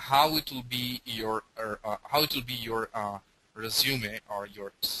out how it will be your resume or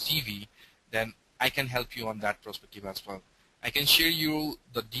your CV, then I can help you on that perspective as well. I can share you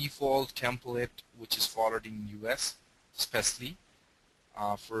the default template which is followed in US, especially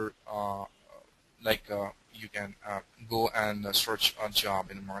you can go and search a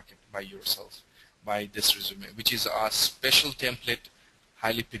job in the market by yourself by this resume, which is a special template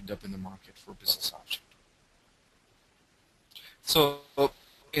highly picked up in the market for business object. So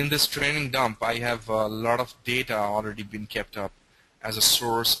in this training dump, I have a lot of data already been kept up as a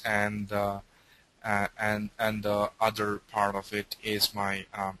source, and the other part of it is my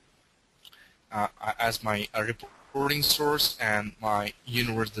as my reporting source and my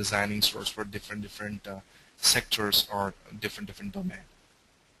universe designing source for different sectors or different domain.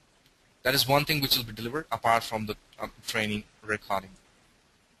 That is one thing which will be delivered apart from the training recording.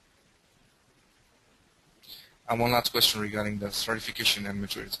 And one last question regarding the certification and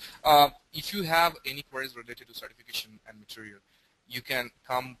materials. If you have any queries related to certification and material, you can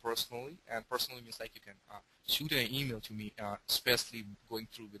come personally, and personally means like you can shoot an email to me, especially going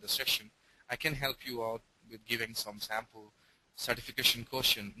through with the session. I can help you out with giving some sample certification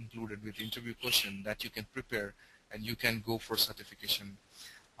question included with interview question that you can prepare, and you can go for certification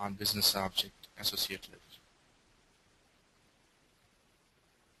on business object associate level.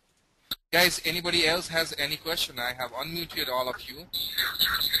 Guys, anybody else has any question? I have unmuted all of you.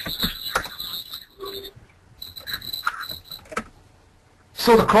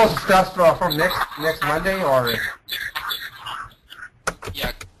 So the course starts from next Monday, or?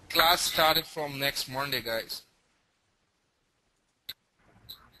 Yeah, class started from next Monday, guys.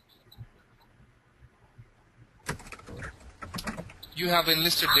 You have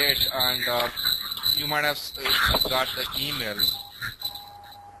enlisted date, and you might have got the email.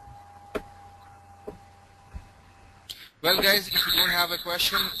 Well, guys, if you don't have a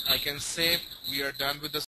question, I can say we are done with the